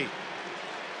 Incomplete.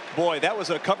 Boy, that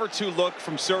was a cover 2 look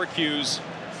from Syracuse.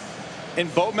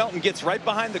 And Bo Melton gets right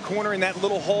behind the corner in that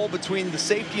little hole between the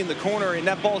safety and the corner, and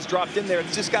that ball's dropped in there.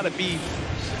 It's just got to be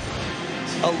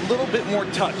a little bit more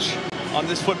touch on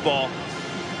this football.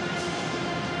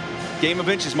 Game of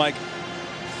inches, Mike.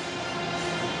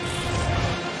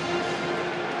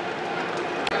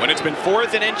 When it's been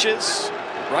 4th and inches,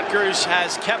 Rutgers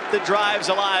has kept the drives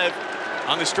alive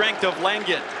on the strength of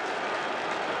Langan.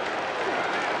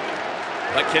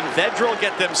 But can Vedral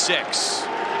get them 6?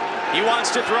 He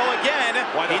wants to throw again.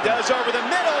 He does over the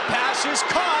middle. Pass is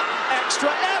caught. Extra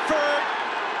effort.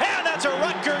 And that's a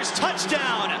Rutgers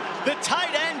touchdown. The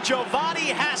tight end, Giovanni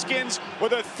Haskins,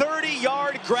 with a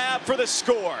 30-yard grab for the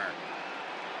score.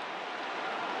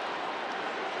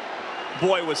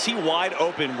 Boy, was he wide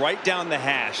open right down the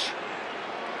hash.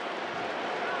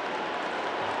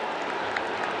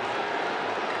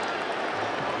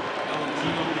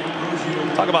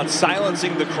 Talk about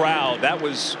silencing the crowd. That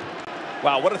was,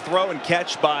 wow, what a throw and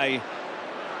catch by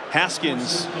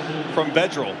Haskins from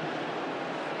Vedral.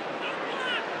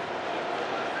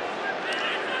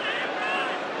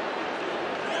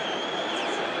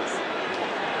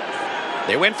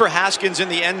 They went for Haskins in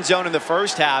the end zone in the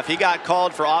first half. He got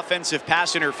called for offensive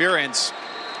pass interference.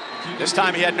 This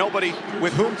time he had nobody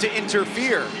with whom to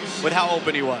interfere with how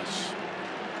open he was.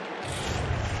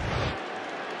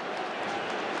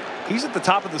 He's at the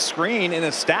top of the screen in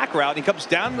a stack route. He comes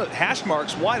down the hash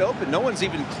marks wide open. No one's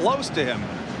even close to him.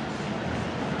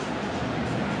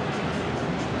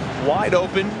 Wide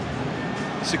open,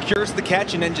 secures the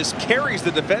catch, and then just carries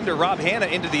the defender, Rob Hanna,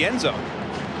 into the end zone.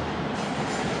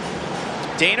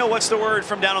 Dana, what's the word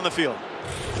from down on the field?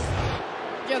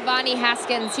 Giovanni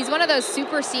Haskins. He's one of those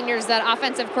super seniors that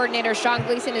offensive coordinator Sean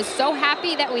Gleason is so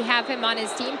happy that we have him on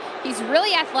his team. He's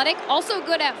really athletic, also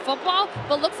good at football,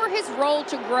 but look for his role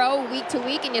to grow week to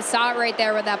week, and you saw it right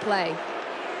there with that play.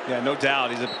 Yeah, no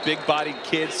doubt. He's a big-bodied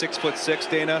kid, 6'6",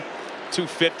 Dana,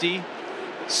 250.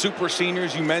 Super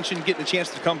seniors, you mentioned, getting a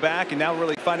chance to come back, and now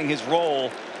really finding his role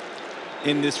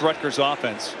in this Rutgers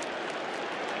offense.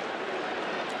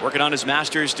 Working on his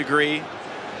master's degree.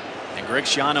 And Greg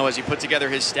Schiano, as he put together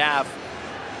his staff,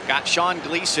 got Sean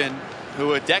Gleason,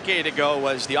 who a decade ago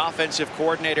was the offensive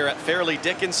coordinator at Fairleigh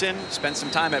Dickinson, spent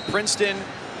some time at Princeton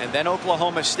and then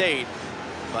Oklahoma State.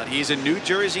 But he's a New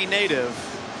Jersey native,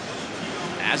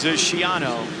 as is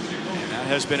Schiano. And that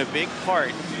has been a big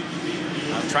part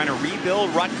of trying to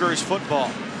rebuild Rutgers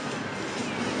football.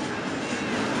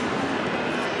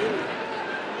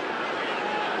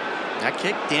 That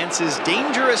kick dances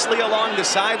dangerously along the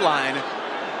sideline.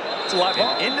 It's a live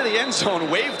ball. Into the end zone,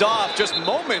 waved off just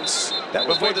moments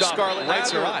before the Scarlet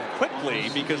Knights arrived. Quickly,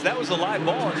 because that was a live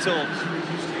ball until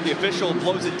the official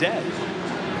blows it dead.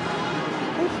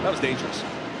 Oof, that was dangerous.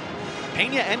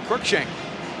 Pena and Cruikshank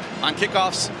on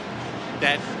kickoffs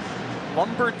that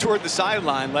lumbered toward the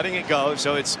sideline, letting it go.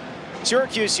 So it's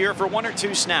Syracuse here for 1 or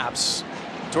 2 snaps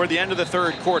toward the end of the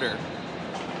third quarter.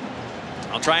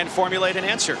 I'll try and formulate an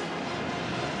answer.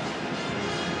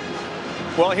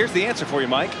 Well, here's the answer for you,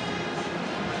 Mike.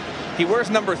 He wears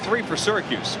number 3 for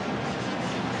Syracuse.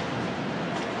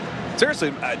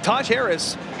 Seriously, Taj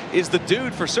Harris is the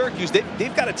dude for Syracuse.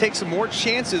 They've got to take some more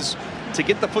chances to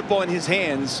get the football in his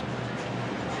hands.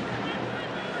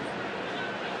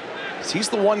 He's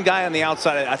the one guy on the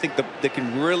outside, I think, that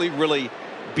can really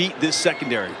beat this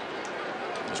secondary.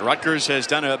 As Rutgers has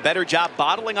done a better job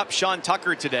bottling up Sean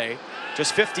Tucker today.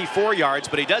 Just 54 yards,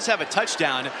 but he does have a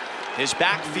touchdown. His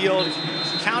backfield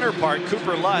counterpart,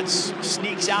 Cooper Lutz,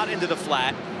 sneaks out into the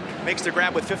flat, makes the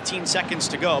grab with 15 seconds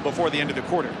to go before the end of the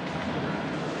quarter.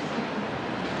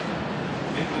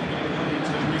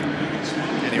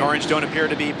 And the Orange don't appear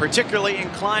to be particularly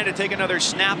inclined to take another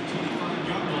snap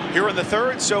here in the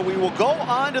third, so we will go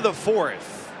on to the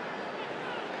fourth.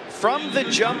 From the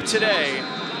jump today,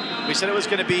 we said it was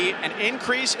going to be an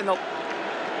increase in the...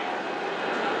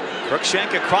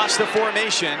 Cruikshank across the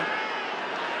formation.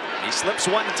 He slips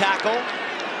one tackle.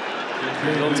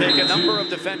 It'll take a number of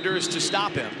defenders to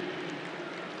stop him.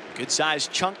 Good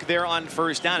sized chunk there on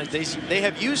first down. They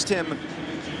have used him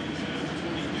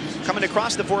coming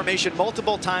across the formation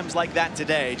multiple times like that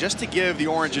today, just to give the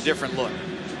Orange a different look.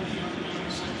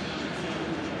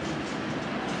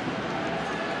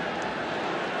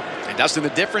 And Dustin, the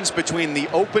difference between the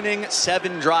opening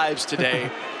 7 drives today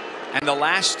and the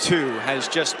last 2 has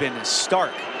just been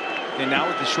stark. And now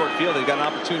with the short field, they've got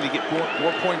an opportunity to get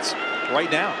more points right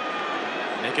now.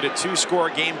 Make it a 2-score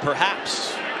game,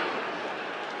 perhaps.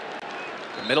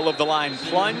 The middle of the line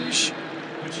plunge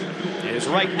is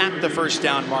right at the first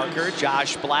down marker.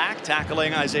 Josh Black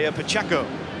tackling Isaiah Pacheco.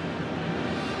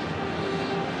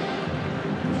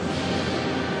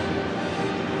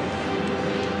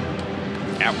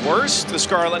 At worst, the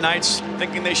Scarlet Knights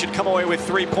thinking they should come away with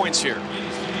 3 points here.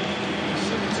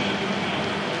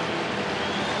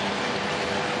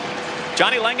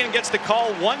 Johnny Langan gets the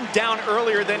call 1 down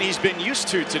earlier than he's been used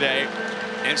to today.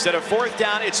 Instead of 4th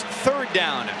down, it's 3rd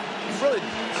down. Really,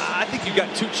 I think you've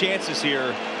got 2 chances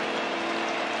here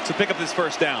to pick up this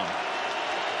first down.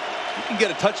 You can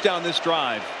get a touchdown this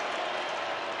drive.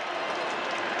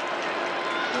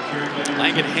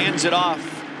 Langan hands it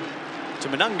off to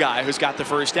Monungai, who's got the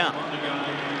first down.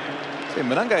 Okay,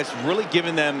 Monungai is really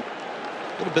giving them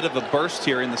a little bit of a burst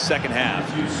here in the second half.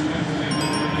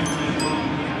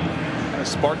 Kind of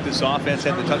sparked this offense,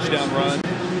 had the touchdown run.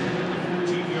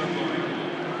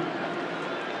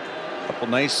 A couple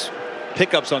nice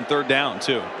pickups on 3rd down,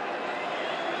 too.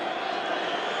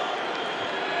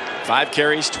 5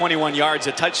 carries, 21 yards,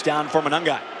 a touchdown for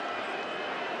Monungai.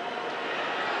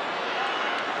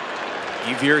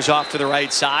 He veers off to the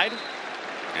right side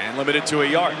and limited to a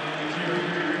yard.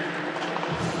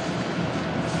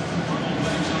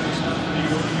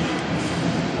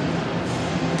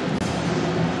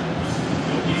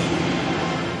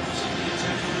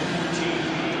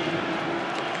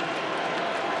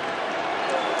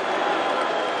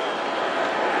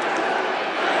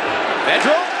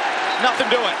 Vedral, nothing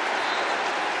to it.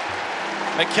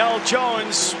 Mikel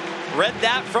Jones read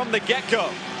that from the get-go.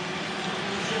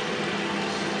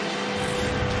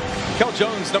 Mikel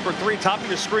Jones, number 3, top of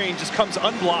your screen, just comes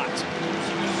unblocked.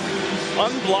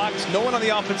 Unblocked. No one on the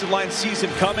offensive line sees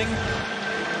him coming.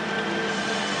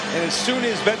 And as soon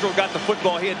as Vedral got the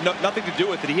football, he had nothing to do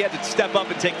with it. He had to step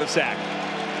up and take the sack.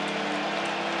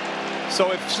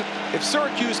 So if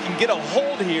Syracuse can get a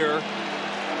hold here,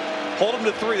 hold them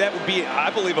to 3, that would be,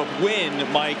 I believe, a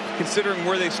win, Mike, considering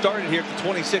where they started here at the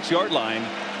 26-yard line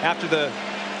after the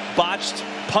botched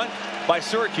punt by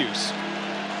Syracuse.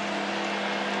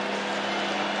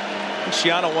 And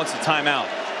Schiano wants a timeout.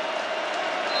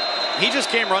 He just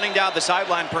came running down the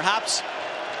sideline, perhaps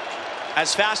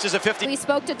as fast as a 50. We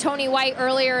spoke to Tony White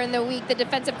earlier in the week, the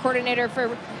defensive coordinator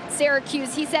for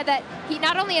Syracuse. He said that he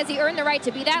not only has he earned the right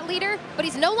to be that leader, but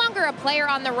he's no longer a player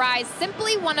on the rise,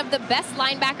 simply one of the best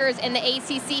linebackers in the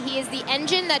ACC. He is the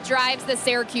engine that drives the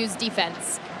Syracuse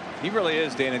defense. He really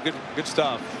is, Dana. Good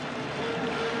stuff.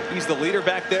 He's the leader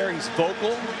back there. He's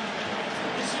vocal.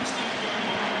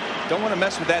 Don't want to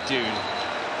mess with that dude.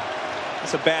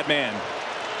 That's a bad man.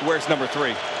 Where's number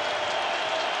 3?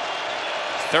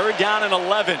 3rd down and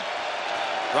 11.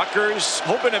 Rutgers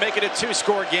hoping to make it a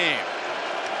 2-score game.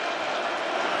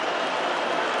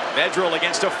 Vedral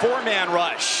against a 4-man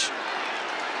rush.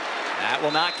 That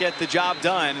will not get the job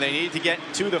done. They need to get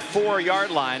to the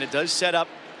 4-yard line. It does set up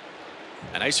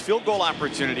a nice field goal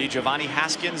opportunity. Giovanni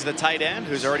Haskins, the tight end,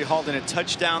 who's already hauled in a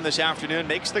touchdown this afternoon,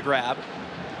 makes the grab.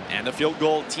 And the field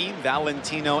goal team,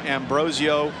 Valentino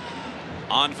Ambrosio,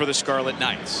 on for the Scarlet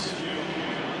Knights.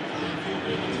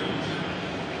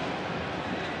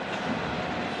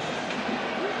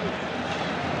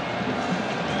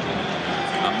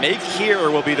 A make here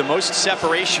will be the most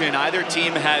separation either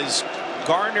team has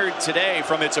garnered today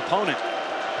from its opponent.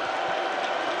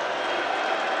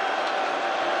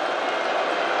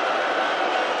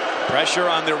 Pressure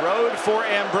on the road for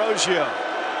Ambrosio.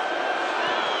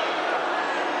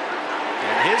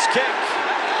 And his kick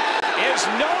is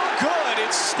no good.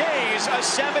 It stays a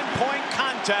 7-point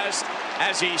contest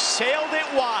as he sailed it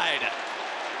wide.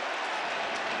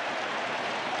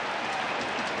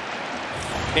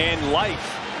 And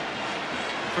life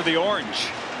for the Orange.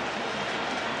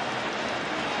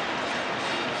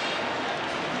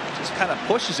 Just kind of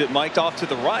pushes it, Mike, off to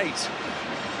the right.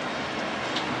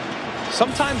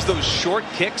 Sometimes those short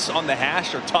kicks on the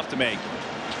hash are tough to make.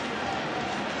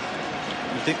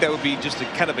 You think that would be just a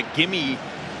kind of a gimme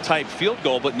type field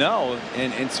goal, but no.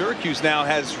 And Syracuse now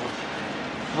has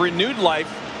renewed life,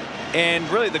 and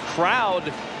really the crowd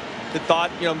that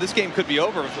thought, you know, this game could be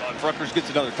over if Rutgers gets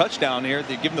another touchdown here.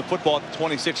 They give them the football at the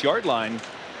 26-yard line.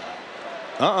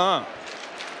 How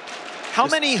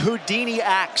many Houdini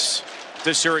acts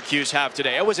does Syracuse have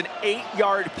today? It was an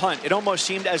 8-yard punt. It almost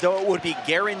seemed as though it would be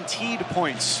guaranteed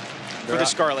points for the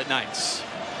Scarlet Knights.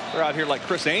 They're out here like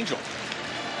Chris Angel.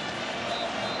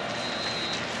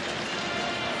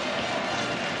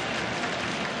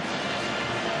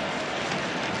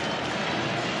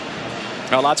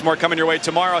 Well, lots more coming your way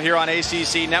tomorrow here on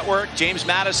ACC Network. James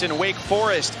Madison, Wake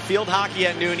Forest, field hockey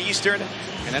at noon Eastern,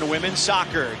 and then women's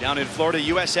soccer down in Florida,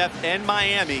 USF, and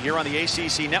Miami here on the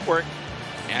ACC Network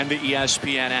and the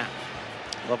ESPN app.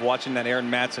 Love watching that Aaron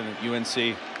Matson at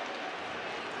UNC.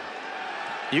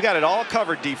 You got it all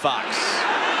covered, D-Fox.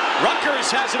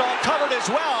 Rutgers has it all covered as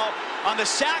well on the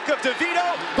sack of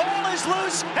DeVito. Ball is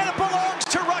loose, and it belongs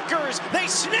to Rutgers. They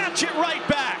snatch it right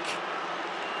back.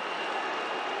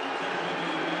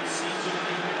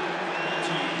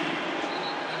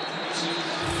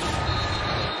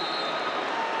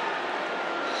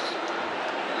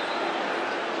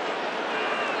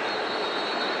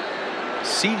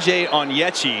 CJ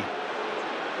Onyechi,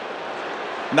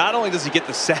 not only does he get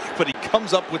the sack, but he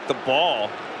comes up with the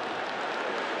ball.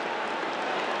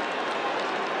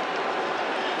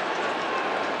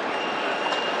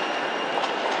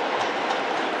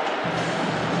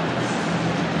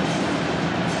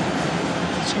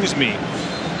 Excuse me.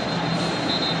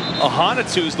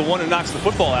 Ahanatu is the one who knocks the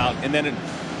football out, and then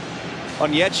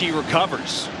Onyechi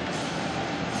recovers.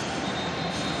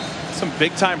 Some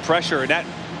big time pressure, and that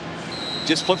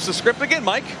just flips the script again,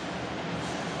 Mike.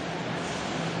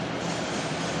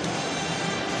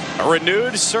 A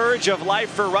renewed surge of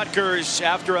life for Rutgers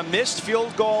after a missed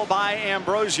field goal by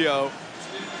Ambrosio.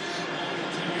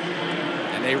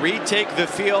 And they retake the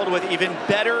field with even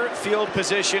better field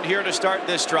position here to start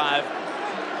this drive.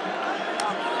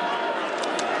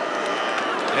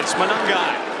 It's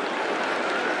Manungai.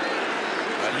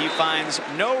 But he finds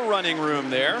no running room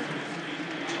there.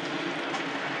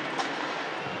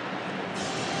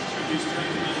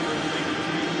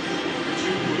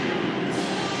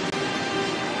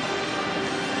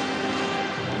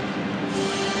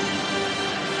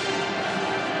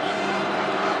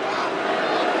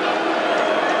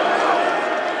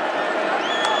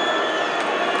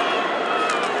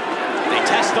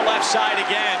 Side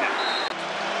again.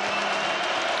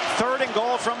 3rd and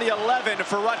goal from the 11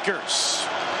 for Rutgers.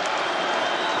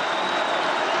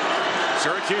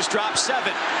 Syracuse drops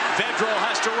 7. Vedral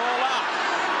has to roll out.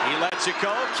 He lets it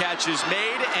go. Catch is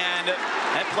made, and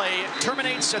that play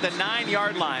terminates at the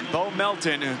 9-yard line. Bo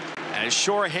Melton, as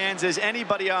sure hands as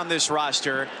anybody on this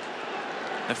roster.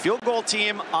 The field goal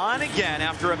team on again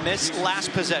after a missed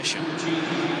last possession.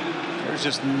 There's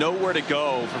just nowhere to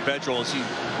go for Vedral as he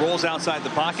rolls outside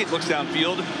the pocket, looks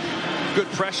downfield. Good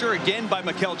pressure again by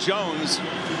Mikel Jones.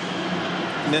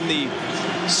 And then the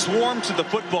swarm to the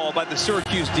football by the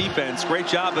Syracuse defense. Great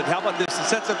job, but how about this? It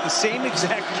sets up the same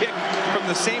exact kick from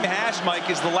the same hash, Mike,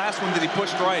 as the last one that he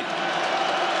pushed right.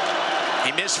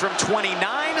 He missed from 29.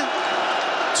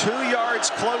 2 yards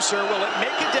closer. Will it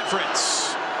make a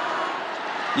difference?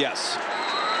 Yes.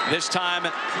 This time,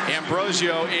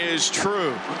 Ambrosio is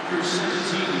true.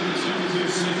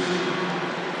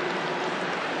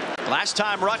 Last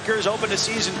time Rutgers opened a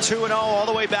season 2-0 all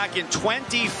the way back in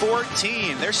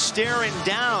 2014. They're staring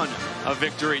down a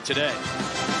victory today.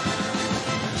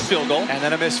 Field goal. And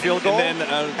then a missed field goal. And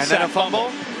then a fumble.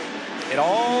 It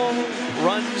all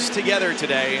runs together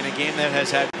today in a game that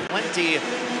has had plenty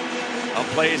of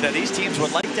plays that these teams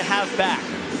would like to have back.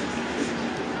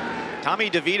 Tommy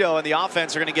DeVito and the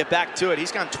offense are going to get back to it.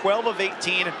 He's gone 12 of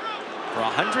 18 for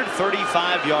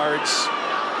 135 yards.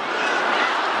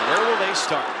 And where will they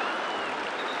start?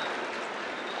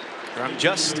 From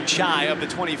just shy of the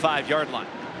 25-yard line.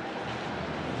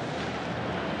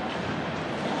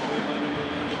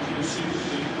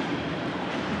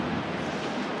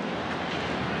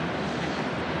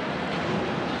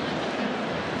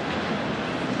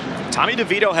 Tommy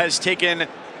DeVito has taken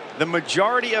the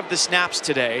majority of the snaps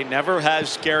today. Never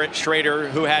has Garrett Schrader,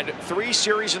 who had 3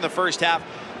 series in the first half,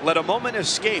 let a moment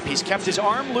escape. He's kept his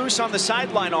arm loose on the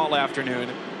sideline all afternoon.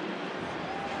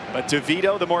 But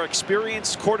DeVito, the more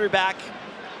experienced quarterback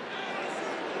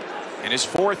in his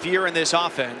 4th year in this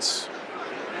offense,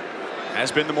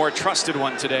 has been the more trusted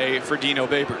one today for Dino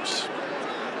Babers.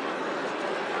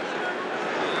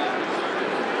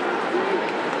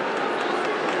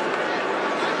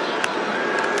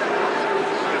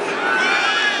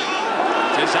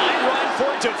 Design run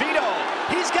for DeVito.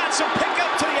 He's got some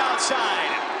pickup to the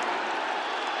outside.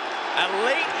 A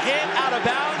late hit out of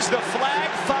bounds. The flag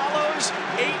follows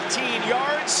 18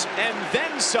 yards and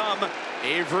then some.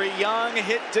 Avery Young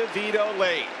hit DeVito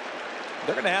late.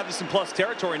 They're going to have this in plus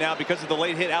territory now because of the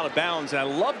late hit out of bounds. And I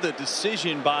love the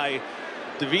decision by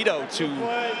DeVito to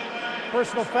play.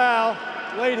 Personal foul.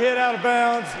 Late hit out of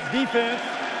bounds. Defense.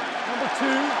 Number 2.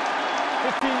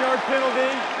 15-yard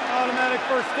penalty. Automatic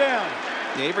first down.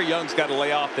 Yeah, Avery Young's got to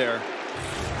lay off there.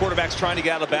 Quarterback's trying to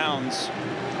get out of bounds.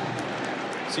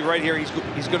 See right here,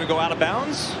 he's going to go out of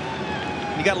bounds.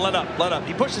 You got to let up.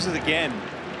 He pushes it again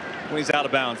when he's out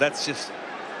of bounds. That's just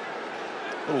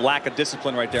a little lack of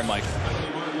discipline right there, Mike.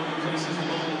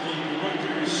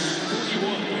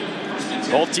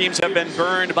 Both teams have been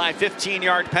burned by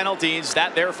 15-yard penalties.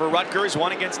 That there for Rutgers,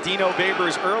 one against Dino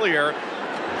Babers earlier.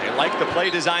 They like the play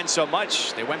design so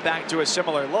much, they went back to a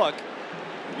similar look.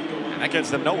 And that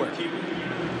gets them nowhere.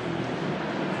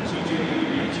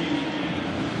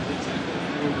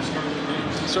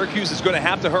 Syracuse is going to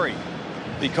have to hurry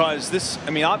because this, I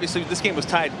mean, obviously this game was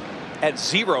tied at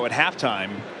 0 at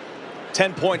halftime.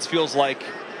 10 points feels like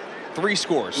 3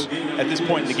 scores at this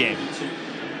point in the game.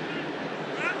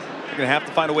 They're going to have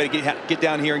to find a way to get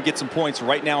down here and get some points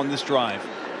right now in this drive.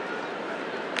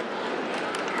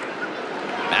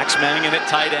 Max Manning at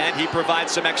tight end. He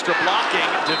provides some extra blocking.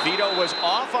 DeVito was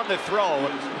off on the throw.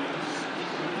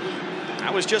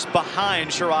 That was just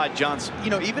behind Sherrod Johnson. You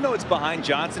know, even though it's behind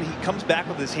Johnson, he comes back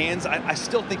with his hands. I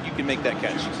still think you can make that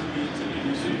catch.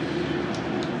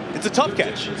 It's a tough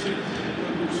catch,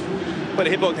 but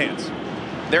it hit both hands.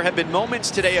 There have been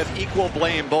moments today of equal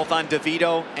blame both on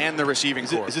DeVito and the receiving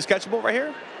corps. Is this catchable right here?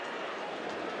 Yep.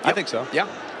 I think so. Yeah.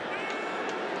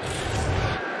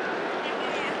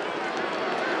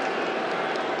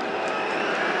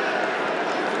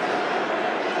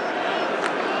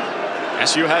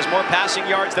 SU has more passing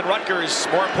yards than Rutgers.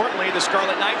 More importantly, the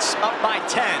Scarlet Knights up by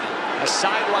 10. A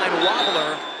sideline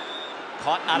wobbler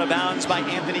caught out of bounds by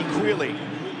Anthony Quealy.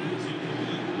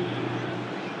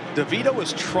 DeVito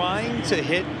was trying to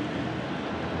hit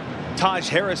Taj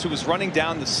Harris, who was running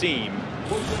down the seam.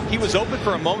 He was open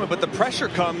for a moment, but the pressure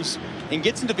comes and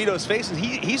gets in DeVito's face, and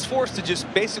he's forced to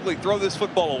just basically throw this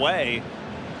football away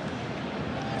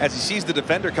as he sees the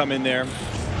defender come in there.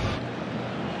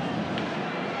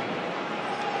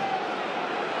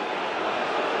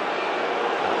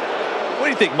 What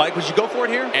do you think, Mike? Would you go for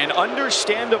it here? And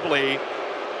understandably,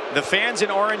 the fans in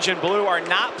orange and blue are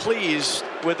not pleased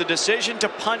with the decision to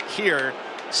punt here.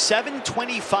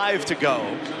 7:25 to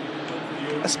go.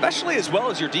 especially as well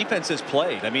as your defense has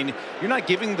played. I mean, you're not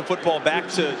giving the football back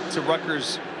to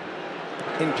Rutgers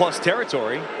in plus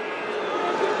territory.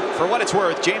 For what it's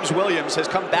worth, James Williams has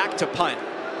come back to punt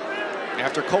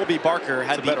after Colby Barker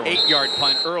had the 8-yard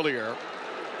punt earlier.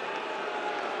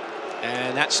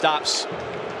 And that stops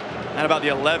at about the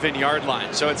 11-yard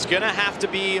line. So it's going to have to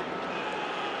be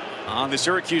on the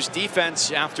Syracuse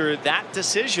defense after that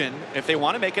decision if they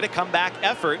want to make it a comeback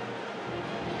effort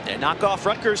and knock off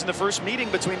Rutgers in the first meeting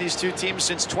between these two teams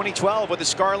since 2012 with the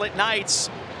Scarlet Knights.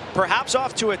 Perhaps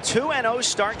off to a 2-0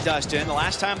 start, Dustin. The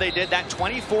last time they did that,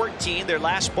 2014, their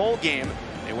last bowl game.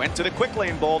 They went to the Quick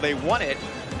Lane Bowl. They won it.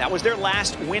 That was their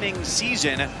last winning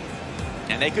season.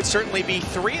 And they could certainly be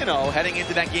 3-0 heading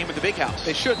into that game at the Big House.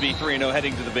 They should be 3-0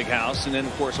 heading to the Big House. And then,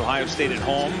 of course, Ohio State at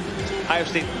home. Ohio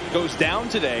State goes down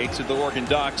today to the Oregon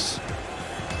Ducks,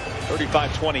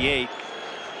 35-28.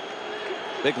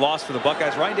 Big loss for the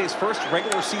Buckeyes. Ryan Day's first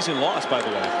regular season loss, by the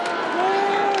way.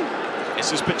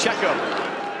 This is Pacheco.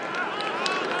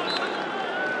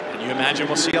 You imagine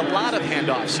we'll see a lot of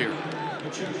handoffs here.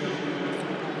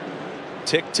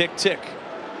 Tick, tick, tick.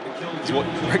 Is what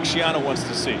Greg Schiano wants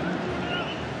to see.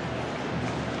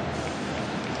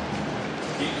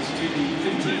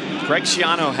 Greg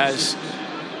Schiano has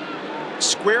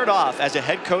squared off as a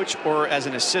head coach or as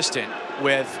an assistant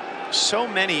with so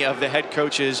many of the head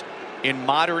coaches in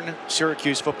modern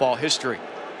Syracuse football history.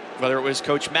 Whether it was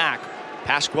Coach Mack,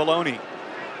 Pasqualoni,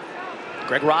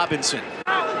 Greg Robinson,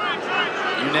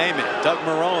 you name it, Doug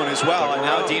Marrone as well, and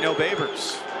now Dino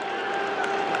Babers.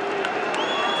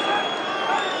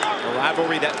 A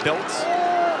rivalry that built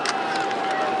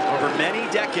over many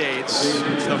decades.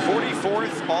 The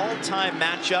 44th all-time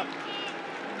matchup.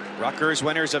 Rutgers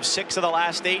winners of 6 of the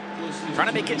last 8, trying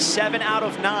to make it 7 out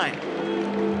of 9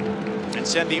 and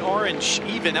send the Orange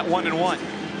even at 1-1.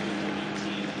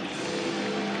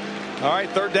 All right,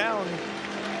 third down.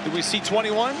 Do we see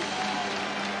 21?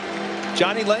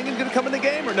 Johnny Langan going to come in the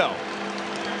game or no?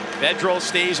 Vedral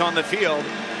stays on the field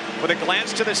with a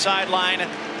glance to the sideline.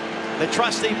 The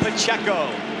trusty Pacheco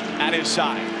at his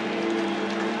side.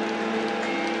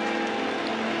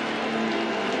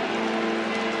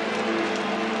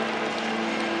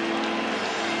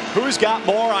 Who's got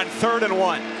more on 3rd and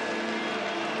 1?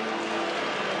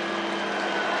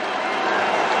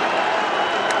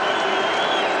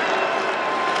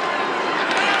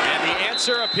 And the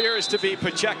answer appears to be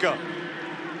Pacheco.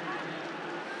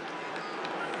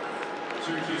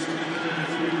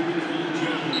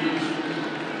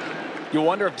 You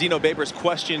wonder if Dino Babers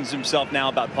questions himself now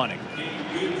about punting.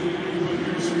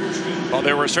 Well,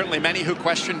 there were certainly many who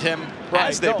questioned him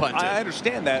as they punted. I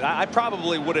understand that. I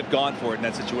probably would have gone for it in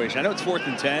that situation. I know it's 4th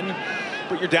and 10,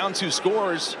 but you're down 2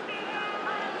 scores,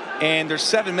 and there's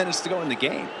 7 minutes to go in the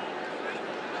game.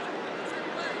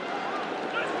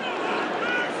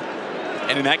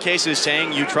 And in that case, is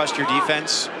saying you trust your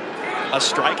defense a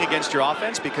strike against your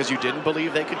offense because you didn't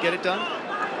believe they could get it done?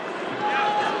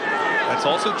 That's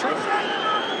also true.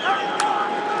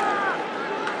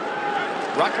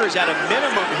 Rutgers at a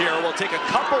minimum here will take a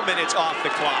couple minutes off the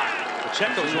clock.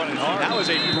 Pacheco's running hard. That was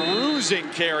a bruising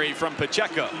carry from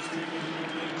Pacheco.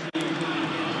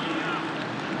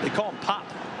 They call him Pop.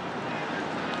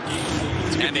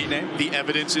 And the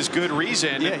evidence is good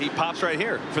reason. Yeah, he pops right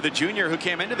here. For the junior who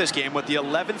came into this game with the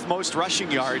 11th most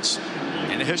rushing yards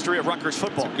in the history of Rutgers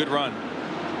football. It's a good run.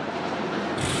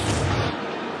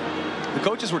 The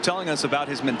coaches were telling us about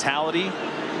his mentality.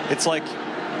 It's like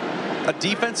a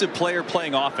defensive player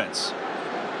playing offense.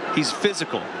 He's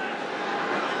physical.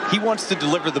 He wants to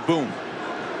deliver the boom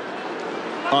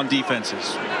on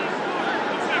defenses.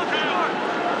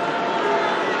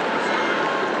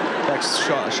 In fact,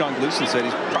 Sean Gleason said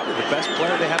he's probably the best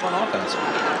player they have on offense.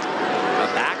 A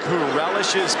back who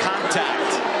relishes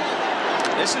contact.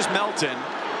 This is Melton.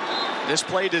 This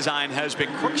play design has been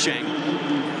Crookshank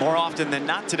more often than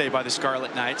not today by the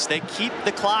Scarlet Knights. They keep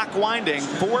the clock winding.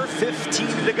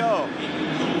 4:15 to go.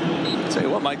 I'll tell you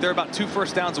what, Mike, they're about 2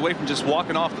 first downs away from just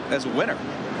walking off as a winner.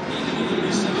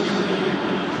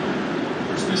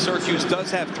 Syracuse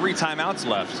does have 3 timeouts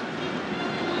left.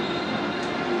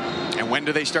 And when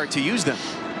do they start to use them?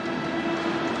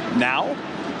 Now.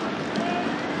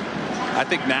 I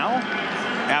think now.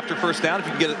 After first down, if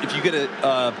you get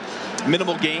a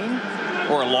minimal gain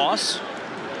or a loss.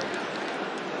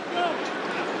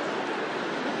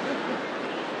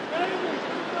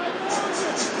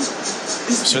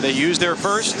 So they use their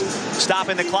first,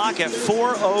 stopping the clock at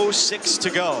 4:06 to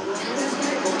go.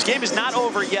 This game is not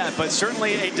over yet, but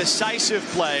certainly a decisive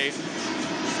play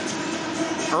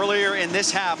earlier in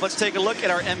this half. Let's take a look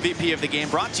at our MVP of the game,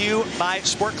 brought to you by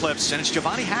Sport Clips, and it's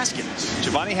Giovanni Haskins.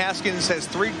 Giovanni Haskins has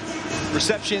 3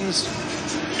 receptions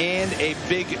and a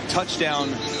big touchdown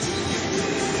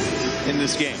in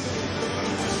this game.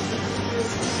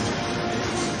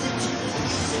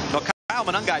 Well, Kyle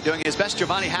Monungai doing his best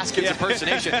Giovanni Haskins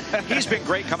impersonation. He's been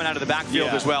great coming out of the backfield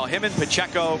as well. Him and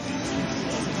Pacheco.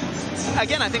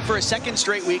 Again, I think for a second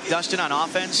straight week, Dustin, on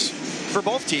offense for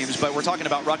both teams, but we're talking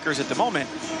about Rutgers at the moment,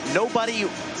 nobody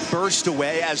burst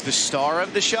away as the star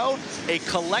of the show. A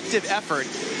collective effort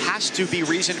has to be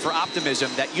reason for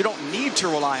optimism that you don't need to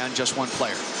rely on just one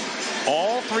player.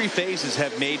 All 3 phases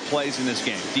have made plays in this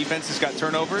game. Defense has got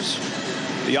turnovers.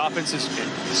 The offense has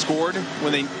scored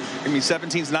when they,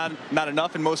 17's not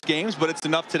enough in most games, but it's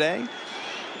enough today.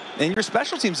 And your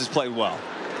special teams has played well.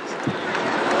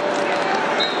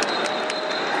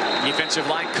 Defensive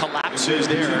line collapses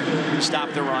there to stop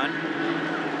the run.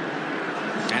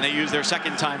 And they use their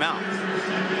second timeout.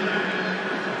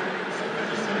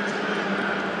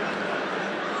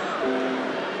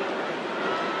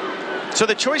 So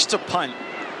the choice to punt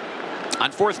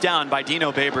on 4th down by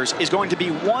Dino Babers is going to be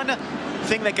one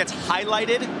thing that gets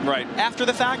highlighted after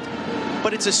the fact,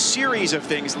 but it's a series of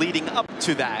things leading up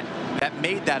to that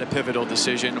made that a pivotal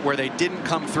decision where they didn't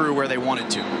come through where they wanted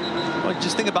to. Well,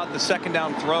 just think about the 2nd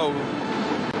down throw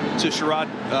to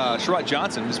Sherrod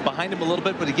Johnson. He's behind him a little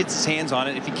bit, but he gets his hands on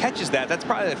it. If he catches that, that's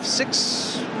probably a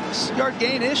 6-yard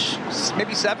gain-ish,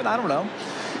 maybe 7, I don't know.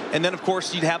 And then, of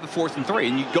course, you'd have the 4th and 3,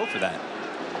 and you'd go for that.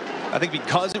 I think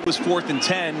because it was 4th and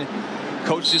 10,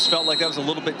 coach just felt like that was a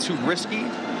little bit too risky.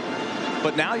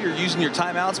 But now you're using your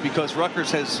timeouts because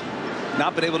Rutgers has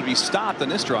not been able to be stopped on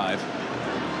this drive.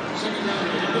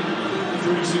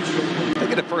 If they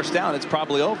get a 1st down, it's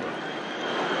probably over.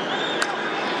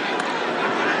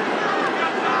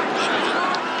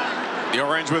 The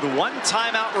Orange with 1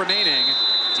 timeout remaining.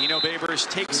 Dino Babers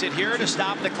takes it here to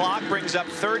stop the clock, brings up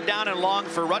 3rd down and long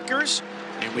for Rutgers.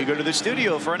 And we go to the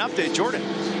studio for an update. Jordan.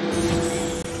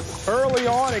 Early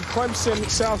on in Clemson,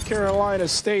 South Carolina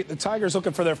State, the Tigers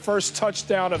looking for their first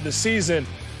touchdown of the season.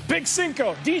 Big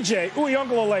Cinco, DJ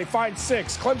Uiagalelei finds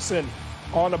 6. Clemson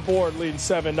on the board, leading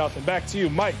 7-0. Back to you,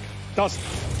 Mike. Dustin.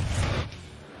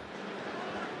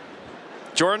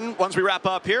 Jordan, once we wrap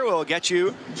up here, we'll get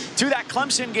you to that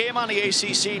Clemson game on the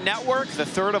ACC Network, the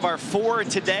 3rd of our 4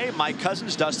 today. Mike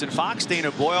Cousins, Dustin Fox,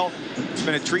 Dana Boyle. It's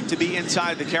been a treat to be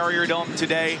inside the Carrier Dome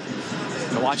today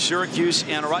to watch Syracuse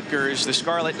and Rutgers, the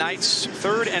Scarlet Knights,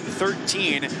 3rd and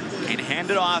 13, and hand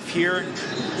it off here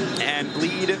and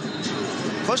lead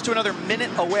close to another minute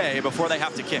away before they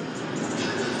have to kick,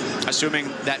 assuming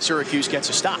that Syracuse gets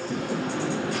a stop.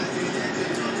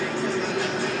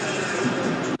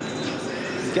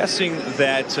 Guessing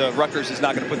that Rutgers is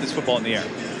not going to put this football in the air.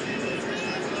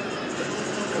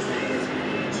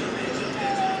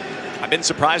 I've been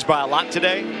surprised by a lot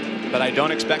today, but I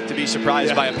don't expect to be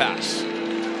surprised by a pass.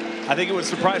 I think it would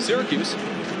surprise Syracuse.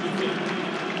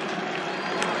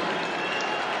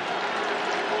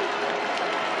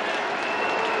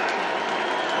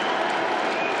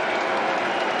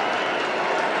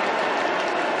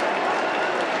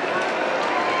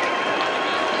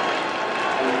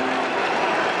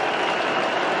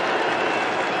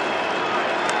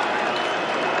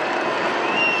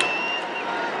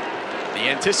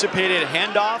 Anticipated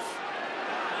handoff,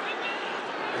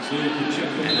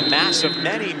 and a mass of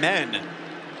many men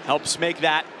helps make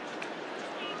that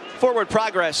forward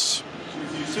progress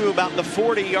to about the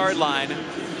 40-yard line.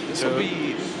 This will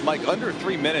be like under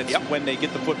 3 minutes when they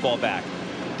get the football back,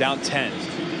 down 10.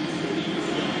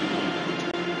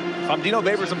 If I'm Dino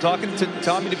Babers, I'm talking to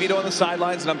Tommy DeVito on the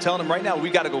sidelines, and I'm telling him right now we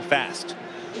got to go fast.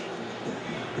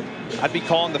 I'd be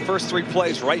calling the first 3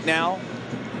 plays right now.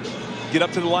 Get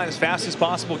up to the line as fast as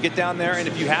possible, get down there, and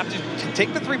if you have to,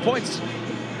 take the 3 points.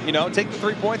 You know, take the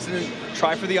 3 points and then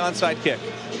try for the onside kick.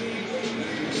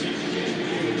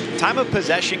 Time of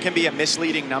possession can be a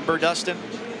misleading number, Dustin,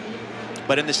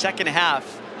 but in the second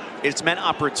half, it's meant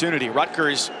opportunity.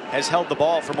 Rutgers has held the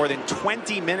ball for more than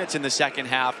 20 minutes in the second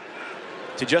half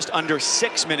to just under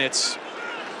 6 minutes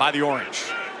by the Orange.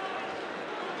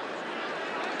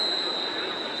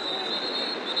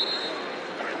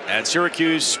 And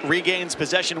Syracuse regains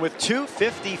possession with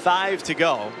 2:55 to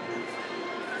go.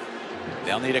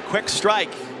 They'll need a quick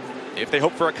strike if they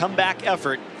hope for a comeback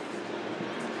effort.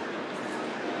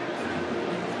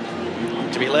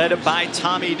 To be led by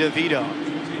Tommy DeVito.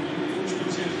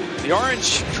 The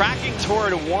Orange tracking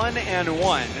toward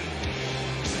 1-1.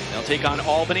 They'll take on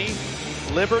Albany.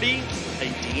 Liberty, a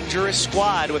dangerous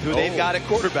squad with who they've got at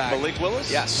quarterback. Malik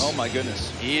Willis? Yes. Oh, my goodness.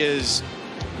 He is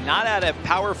not at a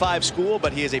Power 5 school,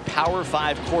 but he is a Power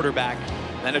 5 quarterback.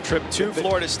 Then a trip to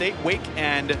Florida State, Wake,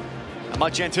 and a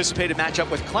much anticipated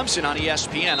matchup with Clemson on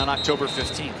ESPN on October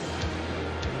 15th.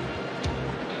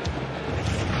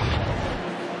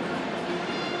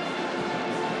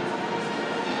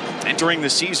 Entering the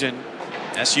season,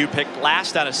 SU picked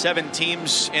last out of 7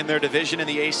 teams in their division in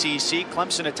the ACC.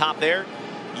 Clemson atop there,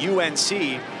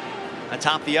 UNC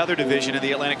atop the other division in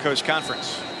the Atlantic Coast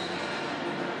Conference.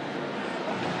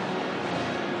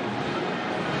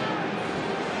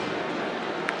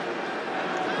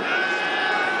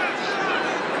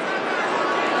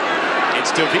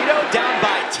 It's DeVito down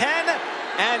by 10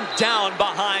 and down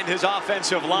behind his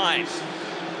offensive line.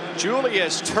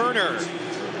 Julius Turner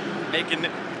making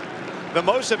the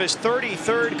most of his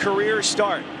 33rd career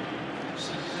start.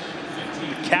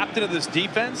 Captain of this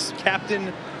defense,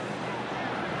 captain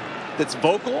that's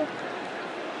vocal,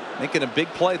 making a big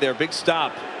play there, big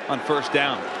stop on first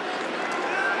down.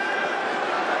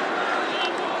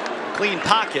 Clean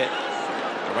pocket.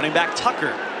 Running back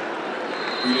Tucker.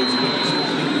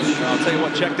 I'll tell you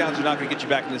what, checkdowns are not going to get you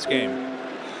back in this game.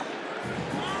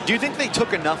 Do you think they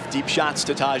took enough deep shots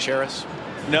to Taj Harris?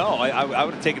 No, I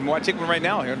would have taken more. I'd take one right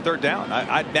now here on third down.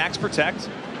 I'd max protect.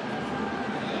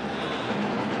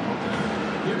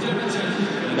 You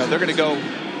know, they're going to go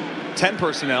 10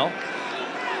 personnel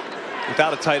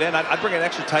without a tight end. I'd bring an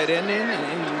extra tight end in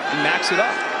and max it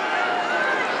up.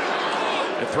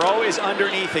 The throw is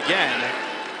underneath again,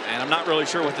 and I'm not really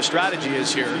sure what the strategy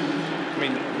is here. I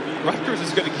mean, Rutgers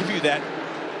is going to give you that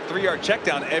 3-yard check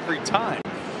down every time.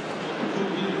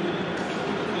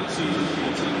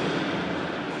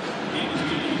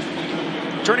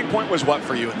 Turning point was what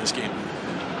for you in this game?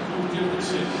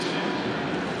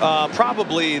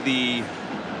 Probably the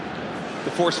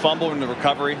forced fumble and the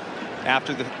recovery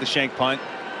after the shank punt.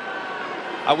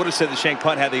 I would have said the shank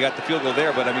punt had they got the field goal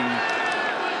there, but I mean,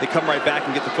 they come right back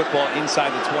and get the football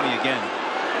inside the 20 again.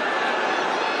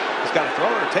 He's got to throw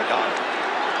it or take off.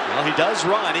 Well, he does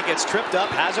run. He gets tripped up,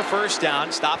 has a first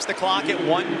down, stops the clock at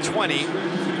 1:20.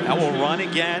 That will run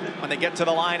again when they get to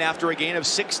the line after a gain of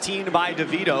 16 by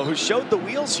DeVito, who showed the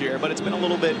wheels here, but it's been a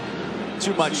little bit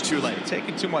too much too late.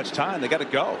 Taking too much time. They got to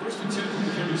go.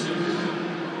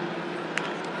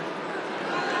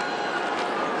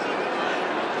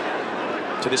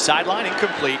 To the sideline,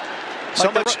 incomplete.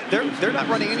 They're not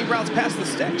running any routes past the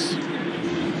sticks.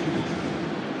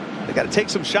 They got to take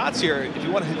some shots here if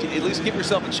you want to at least give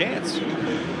yourself a chance.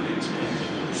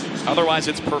 Otherwise,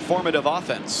 it's performative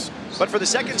offense. But for the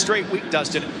second straight week,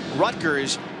 Dustin,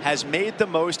 Rutgers has made the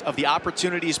most of the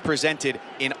opportunities presented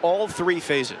in all 3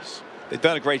 phases. They've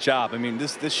done a great job. I mean,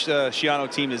 this Schiano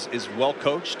team is well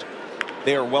coached.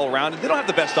 They are well rounded. They don't have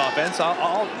the best offense.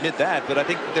 I'll admit that, but I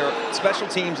think their special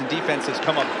teams and defense has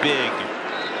come up big.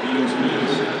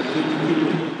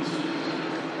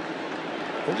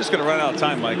 We're just going to run out of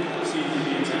time, Mike.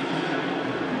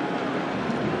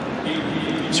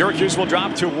 Syracuse will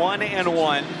drop to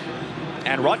 1-1,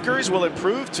 and Rutgers will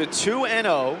improve to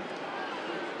 2-0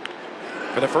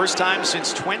 for the first time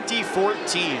since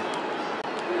 2014.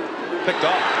 Picked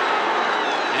off.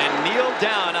 And kneeled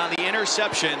down on the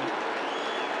interception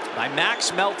by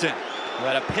Max Melton, who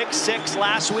had a pick 6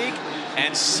 last week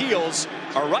and seals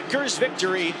a Rutgers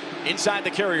victory inside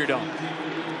the Carrier Dome.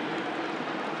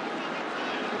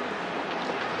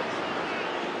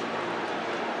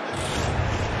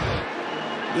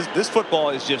 This football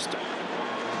is just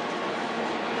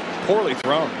poorly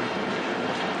thrown.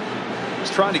 He's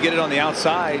trying to get it on the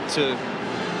outside to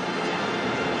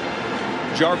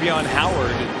Jarvion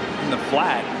Howard in the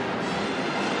flat.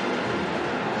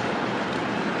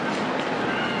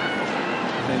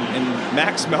 And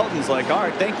Max Melton's like, all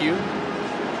right, thank you.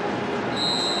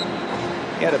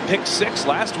 He had a pick 6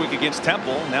 last week against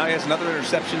Temple. Now he has another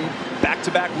interception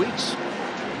back-to-back weeks.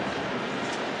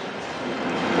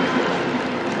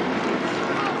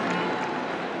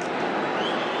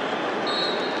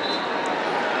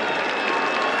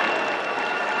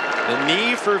 The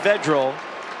knee for Vedral.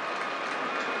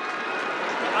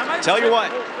 Tell you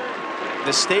what,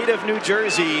 the state of New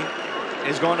Jersey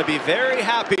is going to be very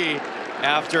happy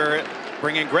after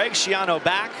bringing Greg Schiano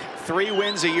back. 3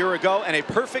 wins a year ago and a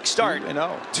perfect start.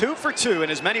 2 for 2 in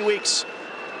as many weeks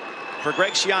for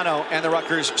Greg Schiano and the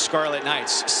Rutgers Scarlet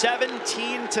Knights.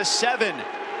 17-7.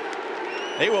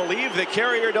 They will leave the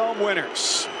Carrier Dome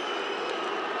winners.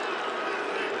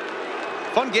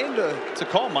 Fun game to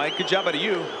call, Mike. Good job out of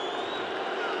you.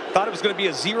 Thought it was going to be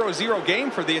a 0-0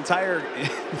 game for the entire